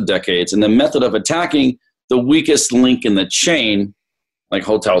throughout the decades, and the method of attacking the weakest link in the chain, like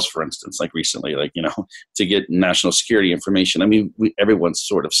hotels, for instance, like recently, to get national security information. I mean, everyone's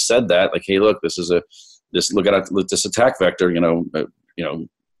sort of said that, like, hey, look, look at this attack vector,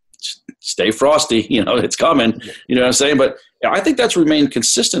 stay frosty, it's coming, you know what I'm saying? But I think that's remained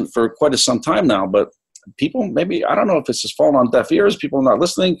consistent for quite some time now, but people maybe, I don't know if it's just fallen on deaf ears, people are not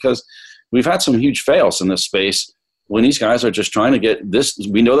listening, because we've had some huge fails in this space when these guys are just trying to get this.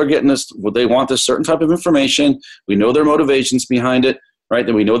 We know they're getting this, they want this certain type of information. We know their motivations behind it, right?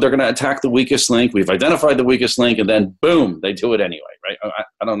 Then we know they're going to attack the weakest link. We've identified the weakest link, and then boom, they do it anyway, right?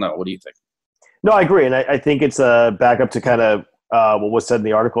 I don't know. What do you think? No, I agree. And I think it's a backup to kind of what was said in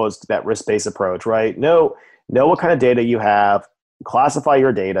the article is that risk-based approach, right? Know what kind of data you have, classify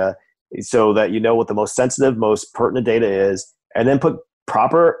your data so that you know what the most sensitive, most pertinent data is, and then put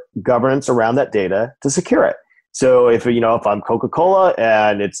proper governance around that data to secure it. So if I'm Coca-Cola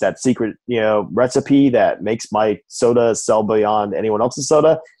and it's that secret, recipe that makes my soda sell beyond anyone else's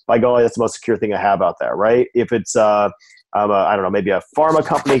soda, by golly, that's the most secure thing I have out there, right? If it's I don't know, maybe a pharma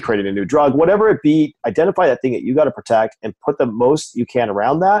company creating a new drug, whatever it be, identify that thing that you got to protect and put the most you can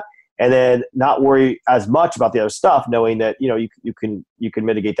around that, and then not worry as much about the other stuff, knowing that you can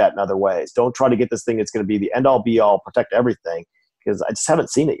mitigate that in other ways. Don't try to get this thing that's going to be the end all be all, protect everything, because I just haven't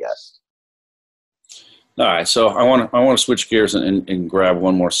seen it yet. All right, so I want to switch gears and grab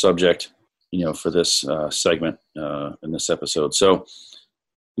one more subject, for this segment in this episode. So,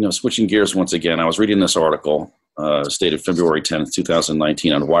 switching gears once again, I was reading this article. Stated February 10th,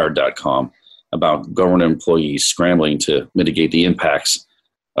 2019 on Wired.com about government employees scrambling to mitigate the impacts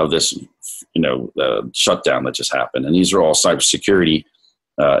of this, shutdown that just happened. And these are all cybersecurity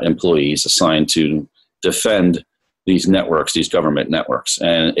employees assigned to defend these networks, these government networks.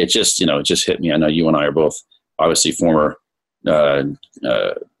 And it just hit me. I know you and I are both obviously former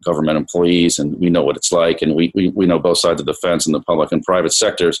government employees, and we know what it's like. And we know both sides of the fence in the public and private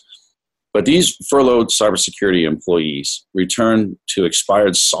sectors. But these furloughed cybersecurity employees return to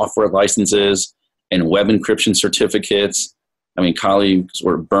expired software licenses and web encryption certificates. I mean, colleagues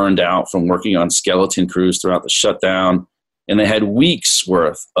were burned out from working on skeleton crews throughout the shutdown. and they had weeks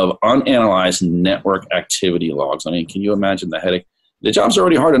worth of unanalyzed network activity logs. I mean, can you imagine the headache? The job's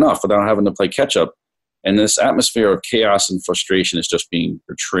already hard enough without having to play catch up. And this atmosphere of chaos and frustration is just being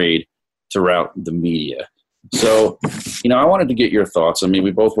portrayed throughout the media. So, I wanted to get your thoughts. I mean,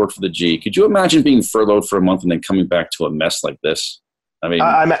 we both work for the G. Could you imagine being furloughed for a month and then coming back to a mess like this? I mean,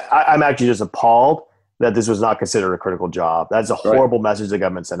 I'm actually just appalled that this was not considered a critical job. That's a horrible message the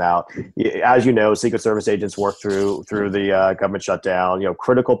government sent out. As you know, Secret Service agents work through the government shutdown.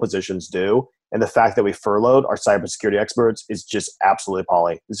 Critical positions do. And the fact that we furloughed our cybersecurity experts is just absolutely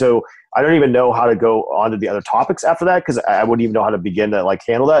appalling. So I don't even know how to go on to the other topics after that, because I wouldn't even know how to begin to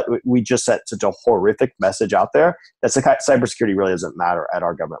handle that. We just sent such a horrific message out there that cybersecurity really doesn't matter at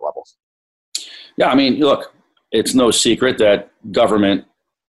our government levels. Yeah, I mean, look, it's no secret that government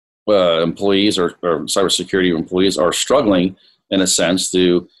employees or cybersecurity employees are struggling, in a sense,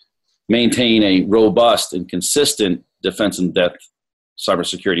 to maintain a robust and consistent defense in depth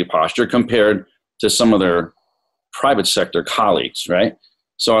cybersecurity posture compared to some of their private sector colleagues, right?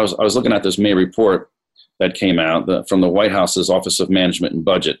 So I was looking at this May report that came out from the White House's Office of Management and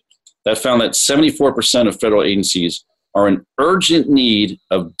Budget that found that 74% of federal agencies are in urgent need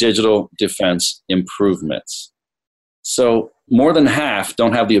of digital defense improvements. So more than half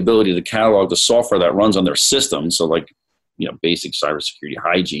don't have the ability to catalog the software that runs on their system. So basic cybersecurity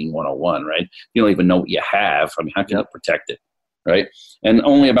hygiene 101, right? You don't even know what you have. I mean, how can you protect it, right? And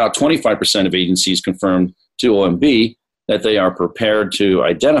only about 25% of agencies confirmed to OMB that they are prepared to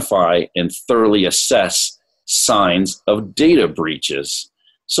identify and thoroughly assess signs of data breaches.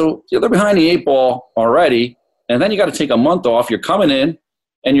 So they're behind the eight ball already, and then you got to take a month off. You're coming in,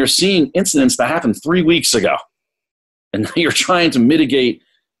 and you're seeing incidents that happened 3 weeks ago. And you're trying to mitigate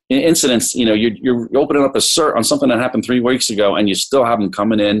incidents. You're opening up a cert on something that happened 3 weeks ago, and you still have them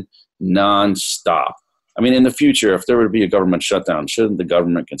coming in nonstop. I mean, in the future, if there were to be a government shutdown, shouldn't the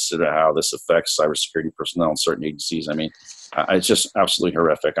government consider how this affects cybersecurity personnel in certain agencies? I mean, it's just absolutely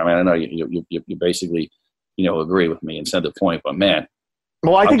horrific. I mean, I know you basically, agree with me and said the point, but man.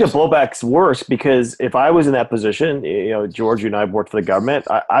 Well, I think the blowback's worse, because if I was in that position, George, you and I have worked for the government,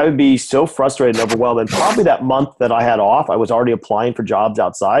 I would be so frustrated and overwhelmed. And probably that month that I had off, I was already applying for jobs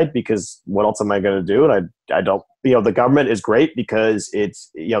outside, because what else am I going to do? And I don't, the government is great because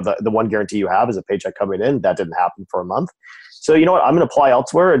it's, the one guarantee you have is a paycheck coming in. That didn't happen for a month. So you know what, I'm going to apply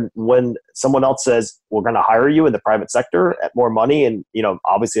elsewhere. And when someone else says, we're going to hire you in the private sector at more money and,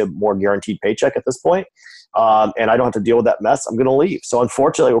 obviously a more guaranteed paycheck at this point, and I don't have to deal with that mess, I'm going to leave. So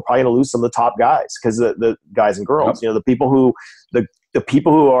unfortunately, we're probably going to lose some of the top guys, because the guys and girls, the people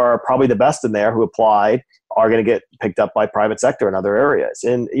who are probably the best in there who applied are going to get picked up by private sector in other areas.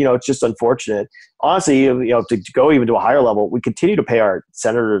 And, it's just unfortunate. Honestly, to go even to a higher level, we continue to pay our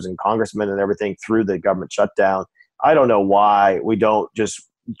senators and congressmen and everything through the government shutdown. I don't know why we don't just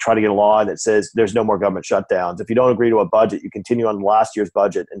try to get a law that says there's no more government shutdowns. If you don't agree to a budget, you continue on last year's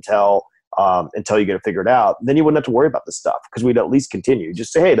budget until you get it figured out. Then you wouldn't have to worry about this stuff, because we'd at least continue.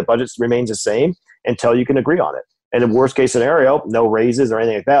 Just say, hey, the budget remains the same until you can agree on it. And in worst case scenario, no raises or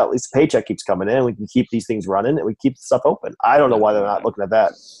anything like that. At least the paycheck keeps coming in. We can keep these things running, and we keep the stuff open. I don't know why they're not looking at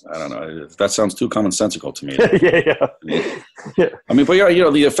that. I don't know. That sounds too commonsensical to me. Yeah. I mean, but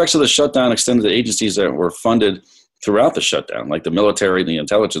the effects of the shutdown extended to agencies that were funded throughout the shutdown, like the military and the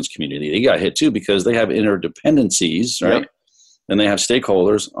intelligence community. They got hit too, because they have interdependencies, right? Yep. And they have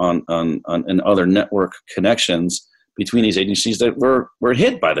stakeholders on and other network connections between these agencies that were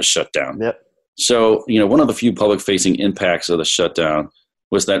hit by the shutdown. Yep. So, one of the few public-facing impacts of the shutdown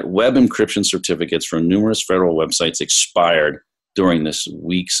was that web encryption certificates from numerous federal websites expired during this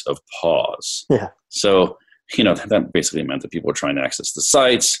weeks of pause. Yeah. So, that basically meant that people were trying to access the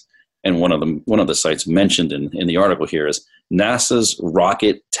sites. And one of the sites mentioned in the article here is NASA's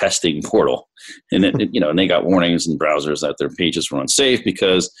rocket testing portal. And and they got warnings in browsers that their pages were unsafe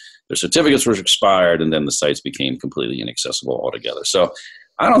because their certificates were expired, and then the sites became completely inaccessible altogether. So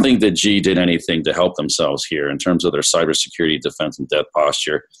I don't think that G did anything to help themselves here in terms of their cybersecurity defense and depth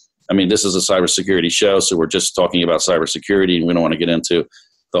posture. I mean, this is a cybersecurity show, so we're just talking about cybersecurity, and we don't want to get into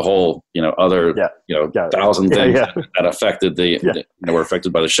the whole, other, thousand things that affected were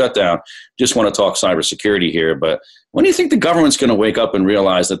affected by the shutdown. Just want to talk cybersecurity here. But when do you think the government's going to wake up and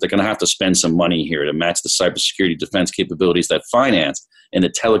realize that they're going to have to spend some money here to match the cybersecurity defense capabilities that finance and the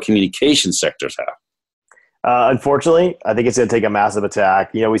telecommunications sectors have? Unfortunately, I think it's going to take a massive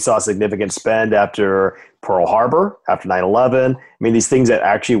attack. We saw significant spend after Pearl Harbor, after 9/11. I mean, these things that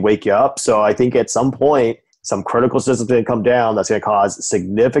actually wake you up. So I think at some point, some critical systems going to come down that's going to cause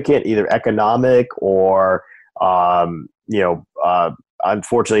significant either economic or,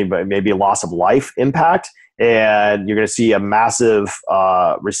 unfortunately, but maybe a loss of life impact. and you're going to see a massive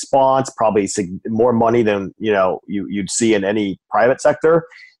response, probably more money than you'd see in any private sector,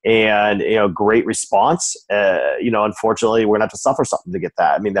 and great response. Unfortunately, we're going to have to suffer something to get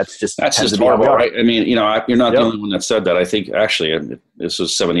that. I mean, that's just horrible, right? I mean, you're not the only one that said that. I think actually, this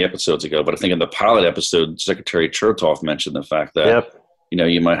was 70 episodes ago, but I think in the pilot episode, Secretary Chertoff mentioned the fact that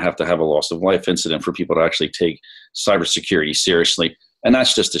you might have to have a loss of life incident for people to actually take cybersecurity seriously. And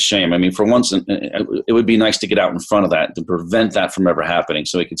that's just a shame. I mean, for once, it would be nice to get out in front of that, to prevent that from ever happening.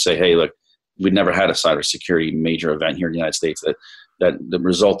 So we could say, hey, look, we've never had a cybersecurity major event here in the United States that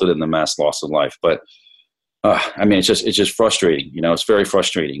resulted in the mass loss of life. But I mean, it's just frustrating. It's very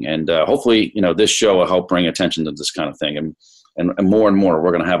frustrating. And hopefully, this show will help bring attention to this kind of thing. And more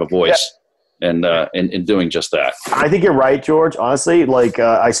we're going to have a voice. And in doing just that. I think you're right, George. Honestly, like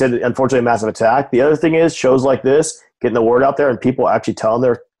I said, unfortunately, a massive attack. The other thing is shows like this, getting the word out there, and people actually telling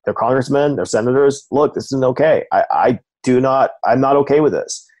their congressmen, their senators, look, this isn't okay. I'm not okay with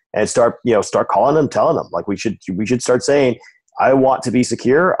this. And start calling them, telling them, like we should start saying, I want to be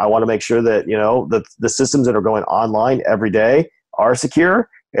secure. I want to make sure that the systems that are going online every day are secure.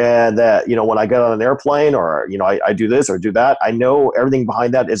 And that, when I get on an airplane or, I do this or do that, I know everything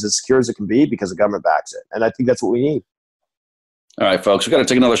behind that is as secure as it can be because the government backs it. And I think that's what we need. All right, folks, we've got to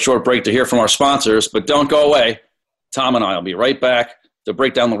take another short break to hear from our sponsors, but don't go away. Tom and I will be right back to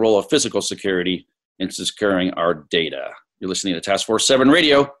break down the role of physical security in securing our data. You're listening to Task Force 7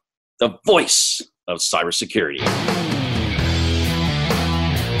 Radio, the voice of cybersecurity.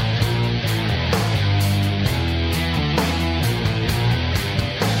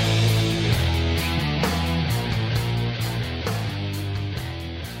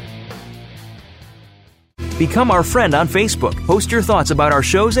 Become our friend on Facebook. Post your thoughts about our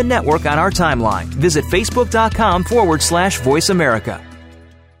shows and network on our timeline. Visit facebook.com/Voice America.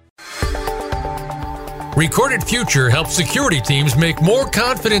 Recorded Future helps security teams make more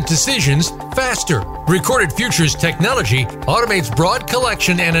confident decisions faster. Recorded Future's technology automates broad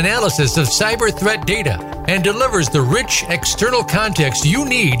collection and analysis of cyber threat data and delivers the rich external context you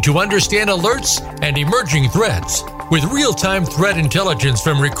need to understand alerts and emerging threats. With real-time threat intelligence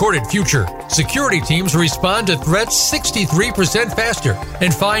from Recorded Future, security teams respond to threats 63% faster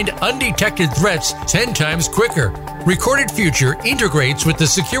and find undetected threats 10 times quicker. Recorded Future integrates with the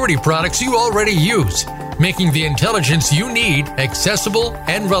security products you already use, making the intelligence you need accessible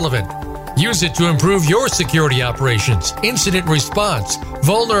and relevant. Use it to improve your security operations, incident response,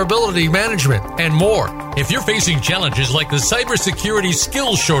 vulnerability management, and more. If you're facing challenges like the cybersecurity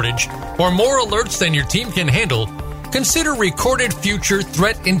skills shortage or more alerts than your team can handle, consider Recorded Future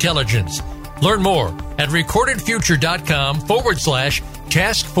Threat Intelligence. Learn more at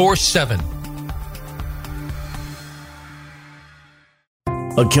recordedfuture.com/taskforce7.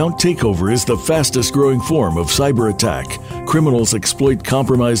 Account takeover is the fastest growing form of cyber attack. Criminals exploit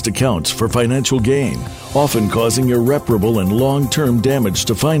compromised accounts for financial gain, often causing irreparable and long-term damage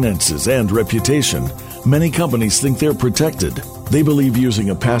to finances and reputation. Many companies think they're protected. They believe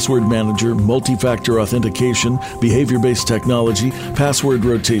using a password manager, multi-factor authentication, behavior-based technology, password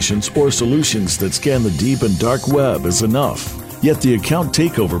rotations, or solutions that scan the deep and dark web is enough. Yet the account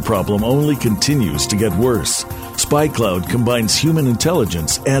takeover problem only continues to get worse. SpyCloud combines human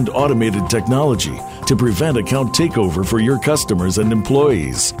intelligence and automated technology to prevent account takeover for your customers and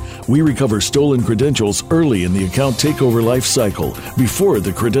employees. We recover stolen credentials early in the account takeover life cycle before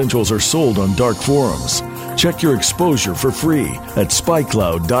the credentials are sold on dark forums. Check your exposure for free at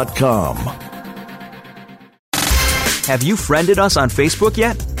spycloud.com. Have you friended us on Facebook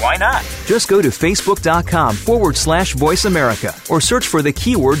yet? Why not? Just go to facebook.com/Voice America or search for the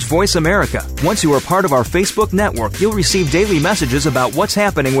keywords Voice America. Once you are part of our Facebook network, you'll receive daily messages about what's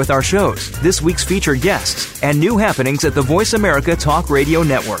happening with our shows, this week's featured guests, and new happenings at the Voice America Talk Radio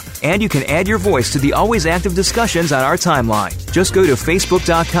Network. And you can add your voice to the always active discussions on our timeline. Just go to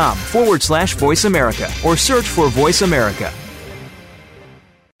facebook.com/Voice America or search for Voice America.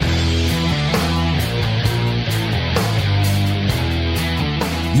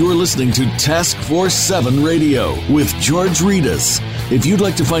 You're listening to Task Force 7 Radio with George Ritas. If you'd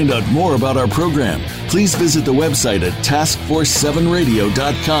like to find out more about our program, please visit the website at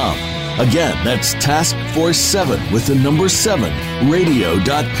taskforce7radio.com. Again, that's taskforce7 with the number 7,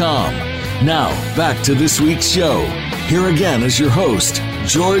 radio.com. Now, back to this week's show. Here again is your host,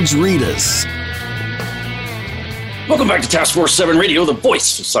 George Ritas. Welcome back to Task Force 7 Radio, the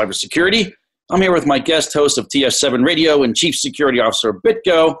voice of cybersecurity. I'm here with my guest host of TF7 Radio and Chief Security Officer of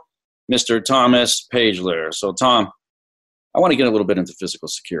BitGo, Mr. Thomas Pagler. So, Tom, I want to get a little bit into physical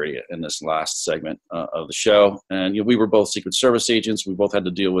security in this last segment of the show. And we were both Secret Service agents. We both had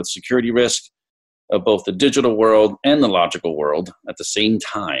to deal with security risk of both the digital world and the logical world at the same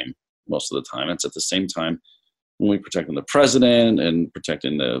time. Most of the time, it's at the same time when we're protecting the president and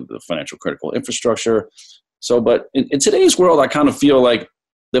protecting the financial critical infrastructure. So, but in today's world, I kind of feel like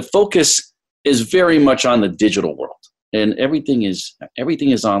the focus is very much on the digital world, and everything is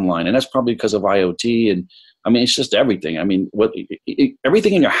online, and that's probably because of IoT. And I mean, it's just everything. I mean,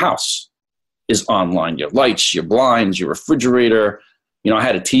 everything in your house is online. Your lights, your blinds, your refrigerator. You know, I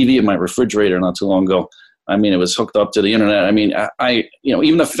had a TV in my refrigerator not too long ago. I mean, it was hooked up to the internet. I mean,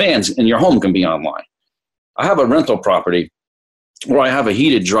 even the fans in your home can be online. I have a rental property where I have a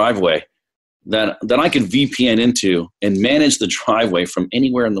heated driveway that I can VPN into and manage the driveway from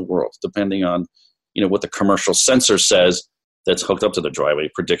anywhere in the world, depending on, what the commercial sensor says that's hooked up to the driveway.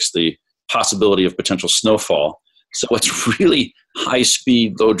 It predicts the possibility of potential snowfall. So it's really high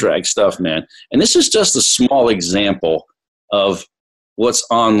speed, low drag stuff, man. And this is just a small example of what's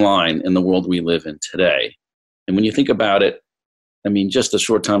online in the world we live in today. And when you think about it, I mean, just a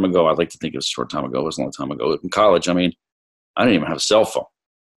short time ago, I'd like to think it was a short time ago, it was a long time ago in college. I mean, I didn't even have a cell phone.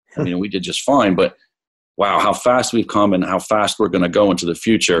 I mean, we did just fine, but wow, how fast we've come and how fast we're going to go into the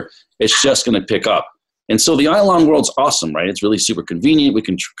future. It's just going to pick up. And so the online world's awesome, right? It's really super convenient. We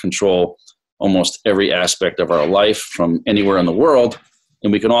can control almost every aspect of our life from anywhere in the world.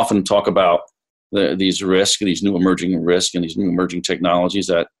 And we can often talk about these risks, these new emerging risks and these new emerging technologies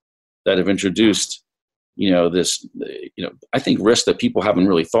that have introduced, I think risks that people haven't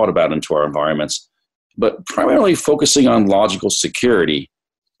really thought about into our environments, but primarily focusing on logical security.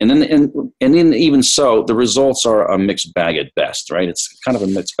 And then even so, the results are a mixed bag at best, right? It's kind of a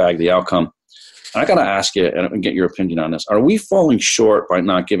mixed bag, the outcome. I got to ask you and get your opinion on this. Are we falling short by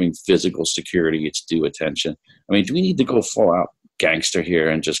not giving physical security its due attention? I mean, do we need to go full out gangster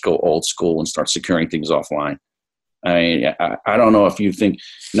here and just go old school and start securing things offline? I mean, I don't know if you think,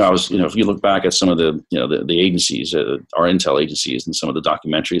 if you look back at some of the agencies, our intel agencies, and some of the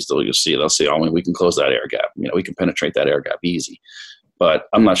documentaries, they'll say, oh, we can close that air gap. We can penetrate that air gap easy. But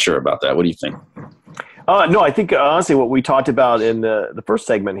I'm not sure about that. What do you think? No, I think honestly what we talked about in the first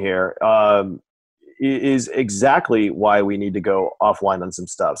segment here is exactly why we need to go offline on some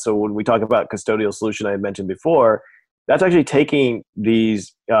stuff. So when we talk about custodial solution I had mentioned before, that's actually taking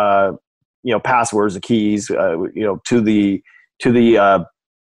these passwords, the keys, to the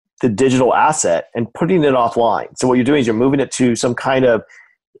digital asset and putting it offline. So what you're doing is you're moving it to some kind of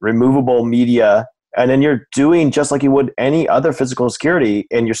removable media, and then you're doing just like you would any other physical security,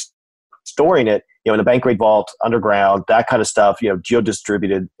 and you're storing it, in a bank grade vault, underground, that kind of stuff,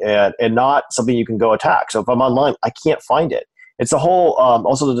 geo-distributed, and not something you can go attack. So if I'm online, I can't find it. It's the whole,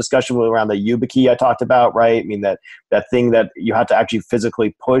 also the discussion around the YubiKey I talked about, right? I mean, that thing that you have to actually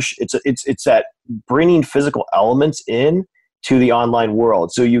physically push. It's that bringing physical elements in to the online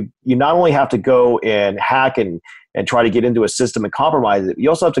world. So you not only have to go and hack and try to get into a system and compromise it, you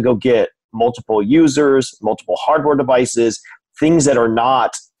also have to go get multiple users, multiple hardware devices, things that are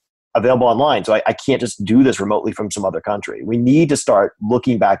not available online. So I can't just do this remotely from some other country. We need to start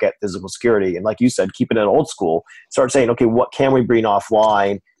looking back at physical security. And like you said, keeping it old school, start saying, okay, what can we bring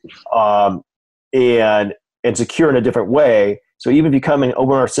offline and secure in a different way? So even if you come and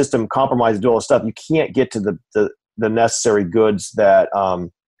open our system, compromise, do all this stuff, you can't get to the necessary goods that are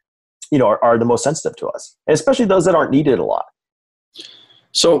the most sensitive to us, and especially those that aren't needed a lot.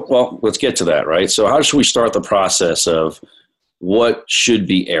 So, well, let's get to that, right? So how should we start the process of what should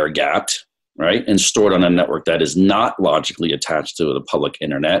be air-gapped, right, and stored on a network that is not logically attached to the public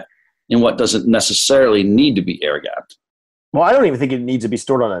internet, and what doesn't necessarily need to be air-gapped? Well, I don't even think it needs to be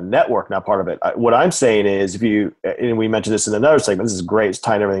stored on a network, not part of it. What I'm saying is, and we mentioned this in another segment, this is great, it's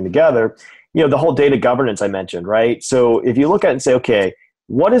tying everything together, the whole data governance I mentioned, right? So if you look at it and say, okay,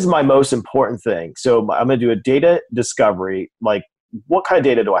 what is my most important thing? So I'm going to do a data discovery, like, what kind of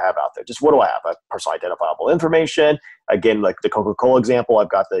data do I have out there? Just what do I have? I have personally identifiable information. Again, like the Coca-Cola example, I've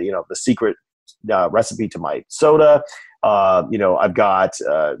got the secret recipe to my soda. I've got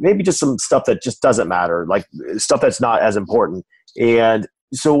maybe just some stuff that just doesn't matter, like stuff that's not as important. And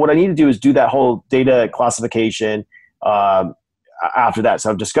so what I need to do is do that whole data classification after that.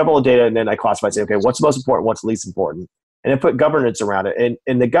 So I've discovered all the data, and then I classify and say, okay, what's the most important, what's the least important? And then put governance around it.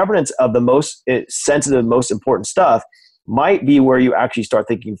 And the governance of the most sensitive, most important stuff might be where you actually start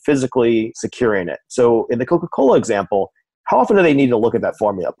thinking physically securing it. So in the Coca-Cola example, how often do they need to look at that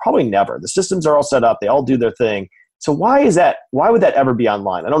formula? Probably never. The systems are all set up. They all do their thing. So why would that ever be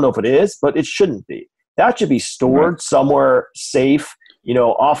online? I don't know if it is, but it shouldn't be. That should be stored somewhere safe,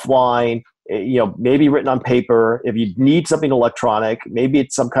 offline, maybe written on paper. If you need something electronic, maybe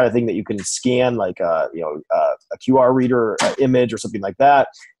it's some kind of thing that you can scan, like a QR reader image or something like that.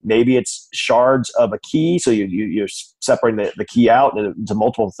 Maybe it's shards of a key, so you're separating the key out into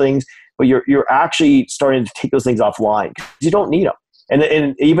multiple things. But you're actually starting to take those things offline because you don't need them.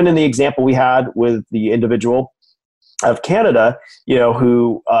 And even in the example we had with the individual of Canada,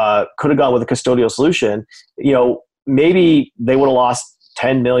 who could have gone with a custodial solution, maybe they would have lost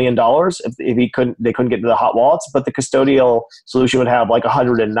 $10 million if they couldn't get to the hot wallets, but the custodial solution would have like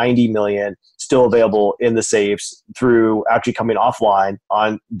 $190 million still available in the safes through actually coming offline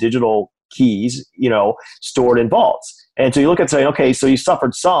on digital keys, stored in vaults. And so you look at saying, okay, so you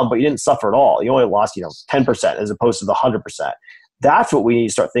suffered some, but you didn't suffer at all. You only lost, 10% as opposed to the 100%. That's what we need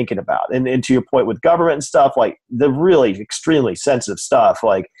to start thinking about. And to your point with government and stuff, like the really extremely sensitive stuff,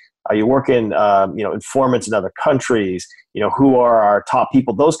 like are you working, informants in other countries, who are our top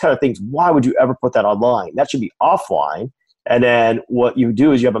people, those kind of things. Why would you ever put that online? That should be offline. And then what you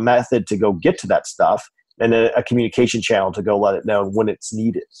do is you have a method to go get to that stuff and a communication channel to go let it know when it's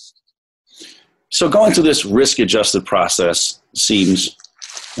needed. So going through this risk-adjusted process seems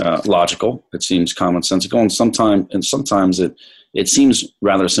logical. It seems commonsensical, and sometimes it seems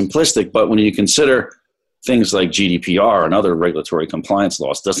rather simplistic. But when you consider things like GDPR and other regulatory compliance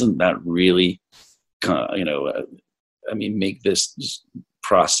laws, doesn't that really, make this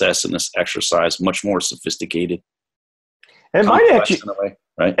process and this exercise much more sophisticated? It might actually, in a way,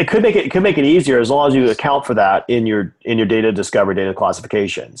 right? It could make it easier as long as you account for that in your data discovery, data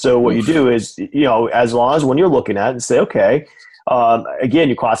classification. So what you do is, as long as when you're looking at it and say, okay, again,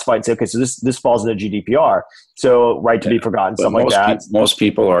 you classify and say, okay, so this falls into GDPR. So right to be forgotten, stuff like that. Most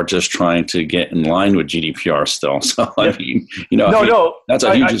people are just trying to get in line with GDPR still. So that's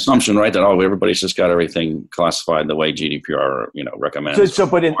a huge assumption, right? That everybody's just got everything classified the way GDPR, recommends.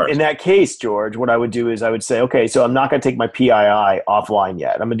 But in that case, George, what I would do is I would say, okay, so I'm not going to take my PII offline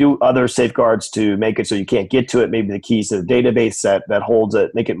yet. I'm going to do other safeguards to make it so you can't get to it. Maybe the keys to the database that holds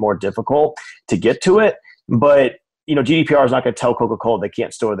it, make it more difficult to get to it. But GDPR is not going to tell Coca-Cola they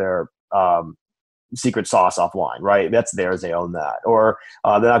can't store their secret sauce offline, right? That's theirs; they own that. Or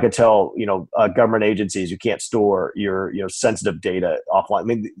they're not going to tell government agencies you can't store your sensitive data offline. I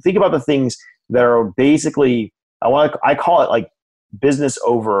mean, think about the things that are basically I call it like business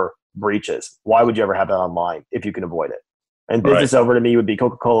over breaches. Why would you ever have that online if you can avoid it? And business over to me would be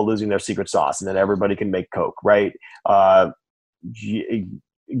Coca-Cola losing their secret sauce, and then everybody can make Coke, right?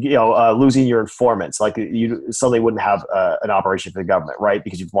 Losing your informants, like you suddenly wouldn't have an operation for the government, right?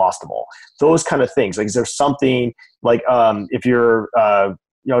 Because you've lost them all. Those kind of things. Like, is there something like if you're,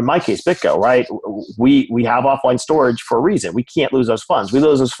 in my case, BitGo, right? We have offline storage for a reason. We can't lose those funds. We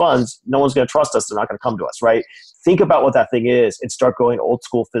lose those funds, no one's going to trust us. They're not going to come to us, right? Think about what that thing is and start going old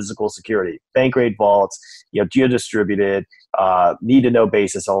school physical security, bank grade vaults, geo-distributed, need to know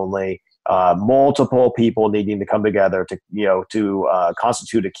basis only. Multiple people needing to come together to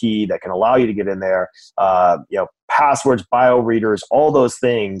constitute a key that can allow you to get in there, passwords, bio readers, all those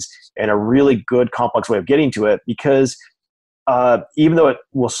things, and a really good complex way of getting to it. Because even though it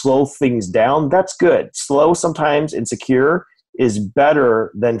will slow things down, that's good. Slow sometimes and secure is better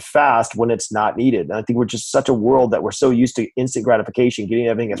than fast when it's not needed. And I think we're just such a world that we're so used to instant gratification, getting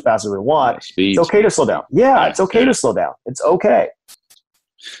everything as fast as we want. It's okay to slow down. Yeah, it's okay to slow down. It's okay.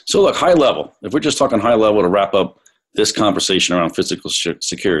 So look, high level, if we're just talking high level to wrap up this conversation around physical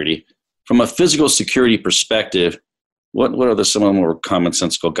security, from a physical security perspective, what are some of the more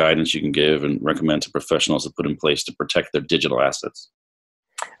commonsensical guidance you can give and recommend to professionals to put in place to protect their digital assets?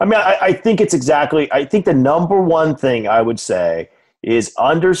 I mean, I think the number one thing I would say is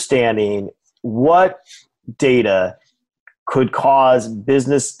understanding what data could cause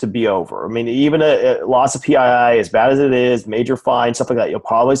business to be over. I mean, even a loss of PII, as bad as it is, major fine, stuff like that, you'll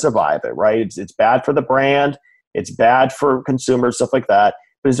probably survive it, right? It's bad for the brand. It's bad for consumers, stuff like that.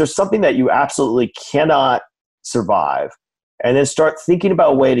 But is there something that you absolutely cannot survive? And then start thinking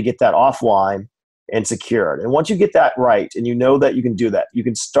about a way to get that offline and secured. And once you get that right, and you know that you can do that, you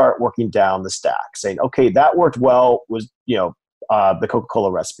can start working down the stack, saying, okay, that worked well, was the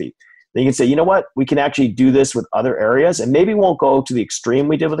Coca-Cola recipe. Then you can say, you know what, we can actually do this with other areas, and maybe we won't go to the extreme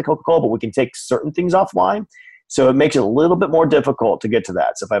we did with the Coca-Cola, but we can take certain things offline. So it makes it a little bit more difficult to get to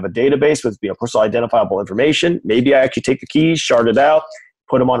that. So if I have a database with personal identifiable information, maybe I actually take the keys, shard it out,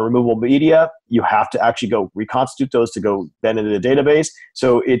 put them on removable media. You have to actually go reconstitute those to go then into the database.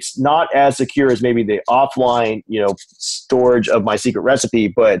 So it's not as secure as maybe the offline, storage of my secret recipe,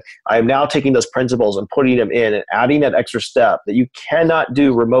 but I'm now taking those principles and putting them in and adding that extra step that you cannot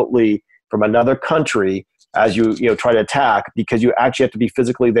do remotely from another country as you try to attack, because you actually have to be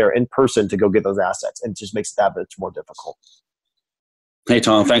physically there in person to go get those assets, and it just makes it that much more difficult. Hey,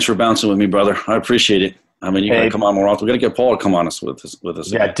 Tom, thanks for bouncing with me, brother. I appreciate it. I mean, you got to come on more often. We got to get Paul to come on us with us.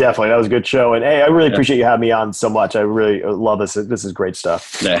 Yeah, again. Definitely. That was a good show. And hey, I really appreciate you having me on so much. I really love this. This is great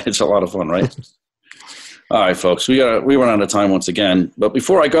stuff. Yeah, it's a lot of fun, right? All right, folks, we run out of time once again. But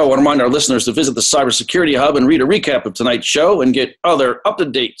before I go, I want to remind our listeners to visit the Cybersecurity Hub and read a recap of tonight's show and get other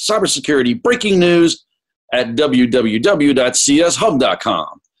up-to-date cybersecurity breaking news at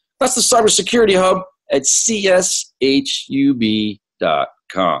www.cshub.com. That's the Cybersecurity Hub at cshub.com.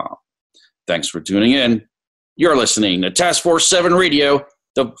 Thanks for tuning in. You're listening to Task Force 7 Radio,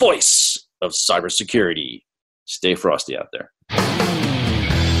 the voice of cybersecurity. Stay frosty out there.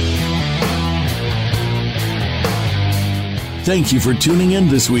 Thank you for tuning in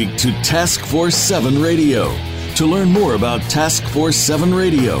this week to Task Force 7 Radio. To learn more about Task Force 7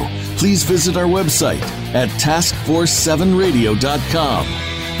 Radio, please visit our website at taskforce7radio.com.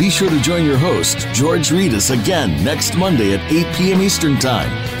 Be sure to join your host, George Reedus, again next Monday at 8 p.m. Eastern Time,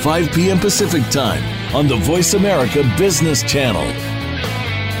 5 p.m. Pacific Time on the Voice America Business Channel.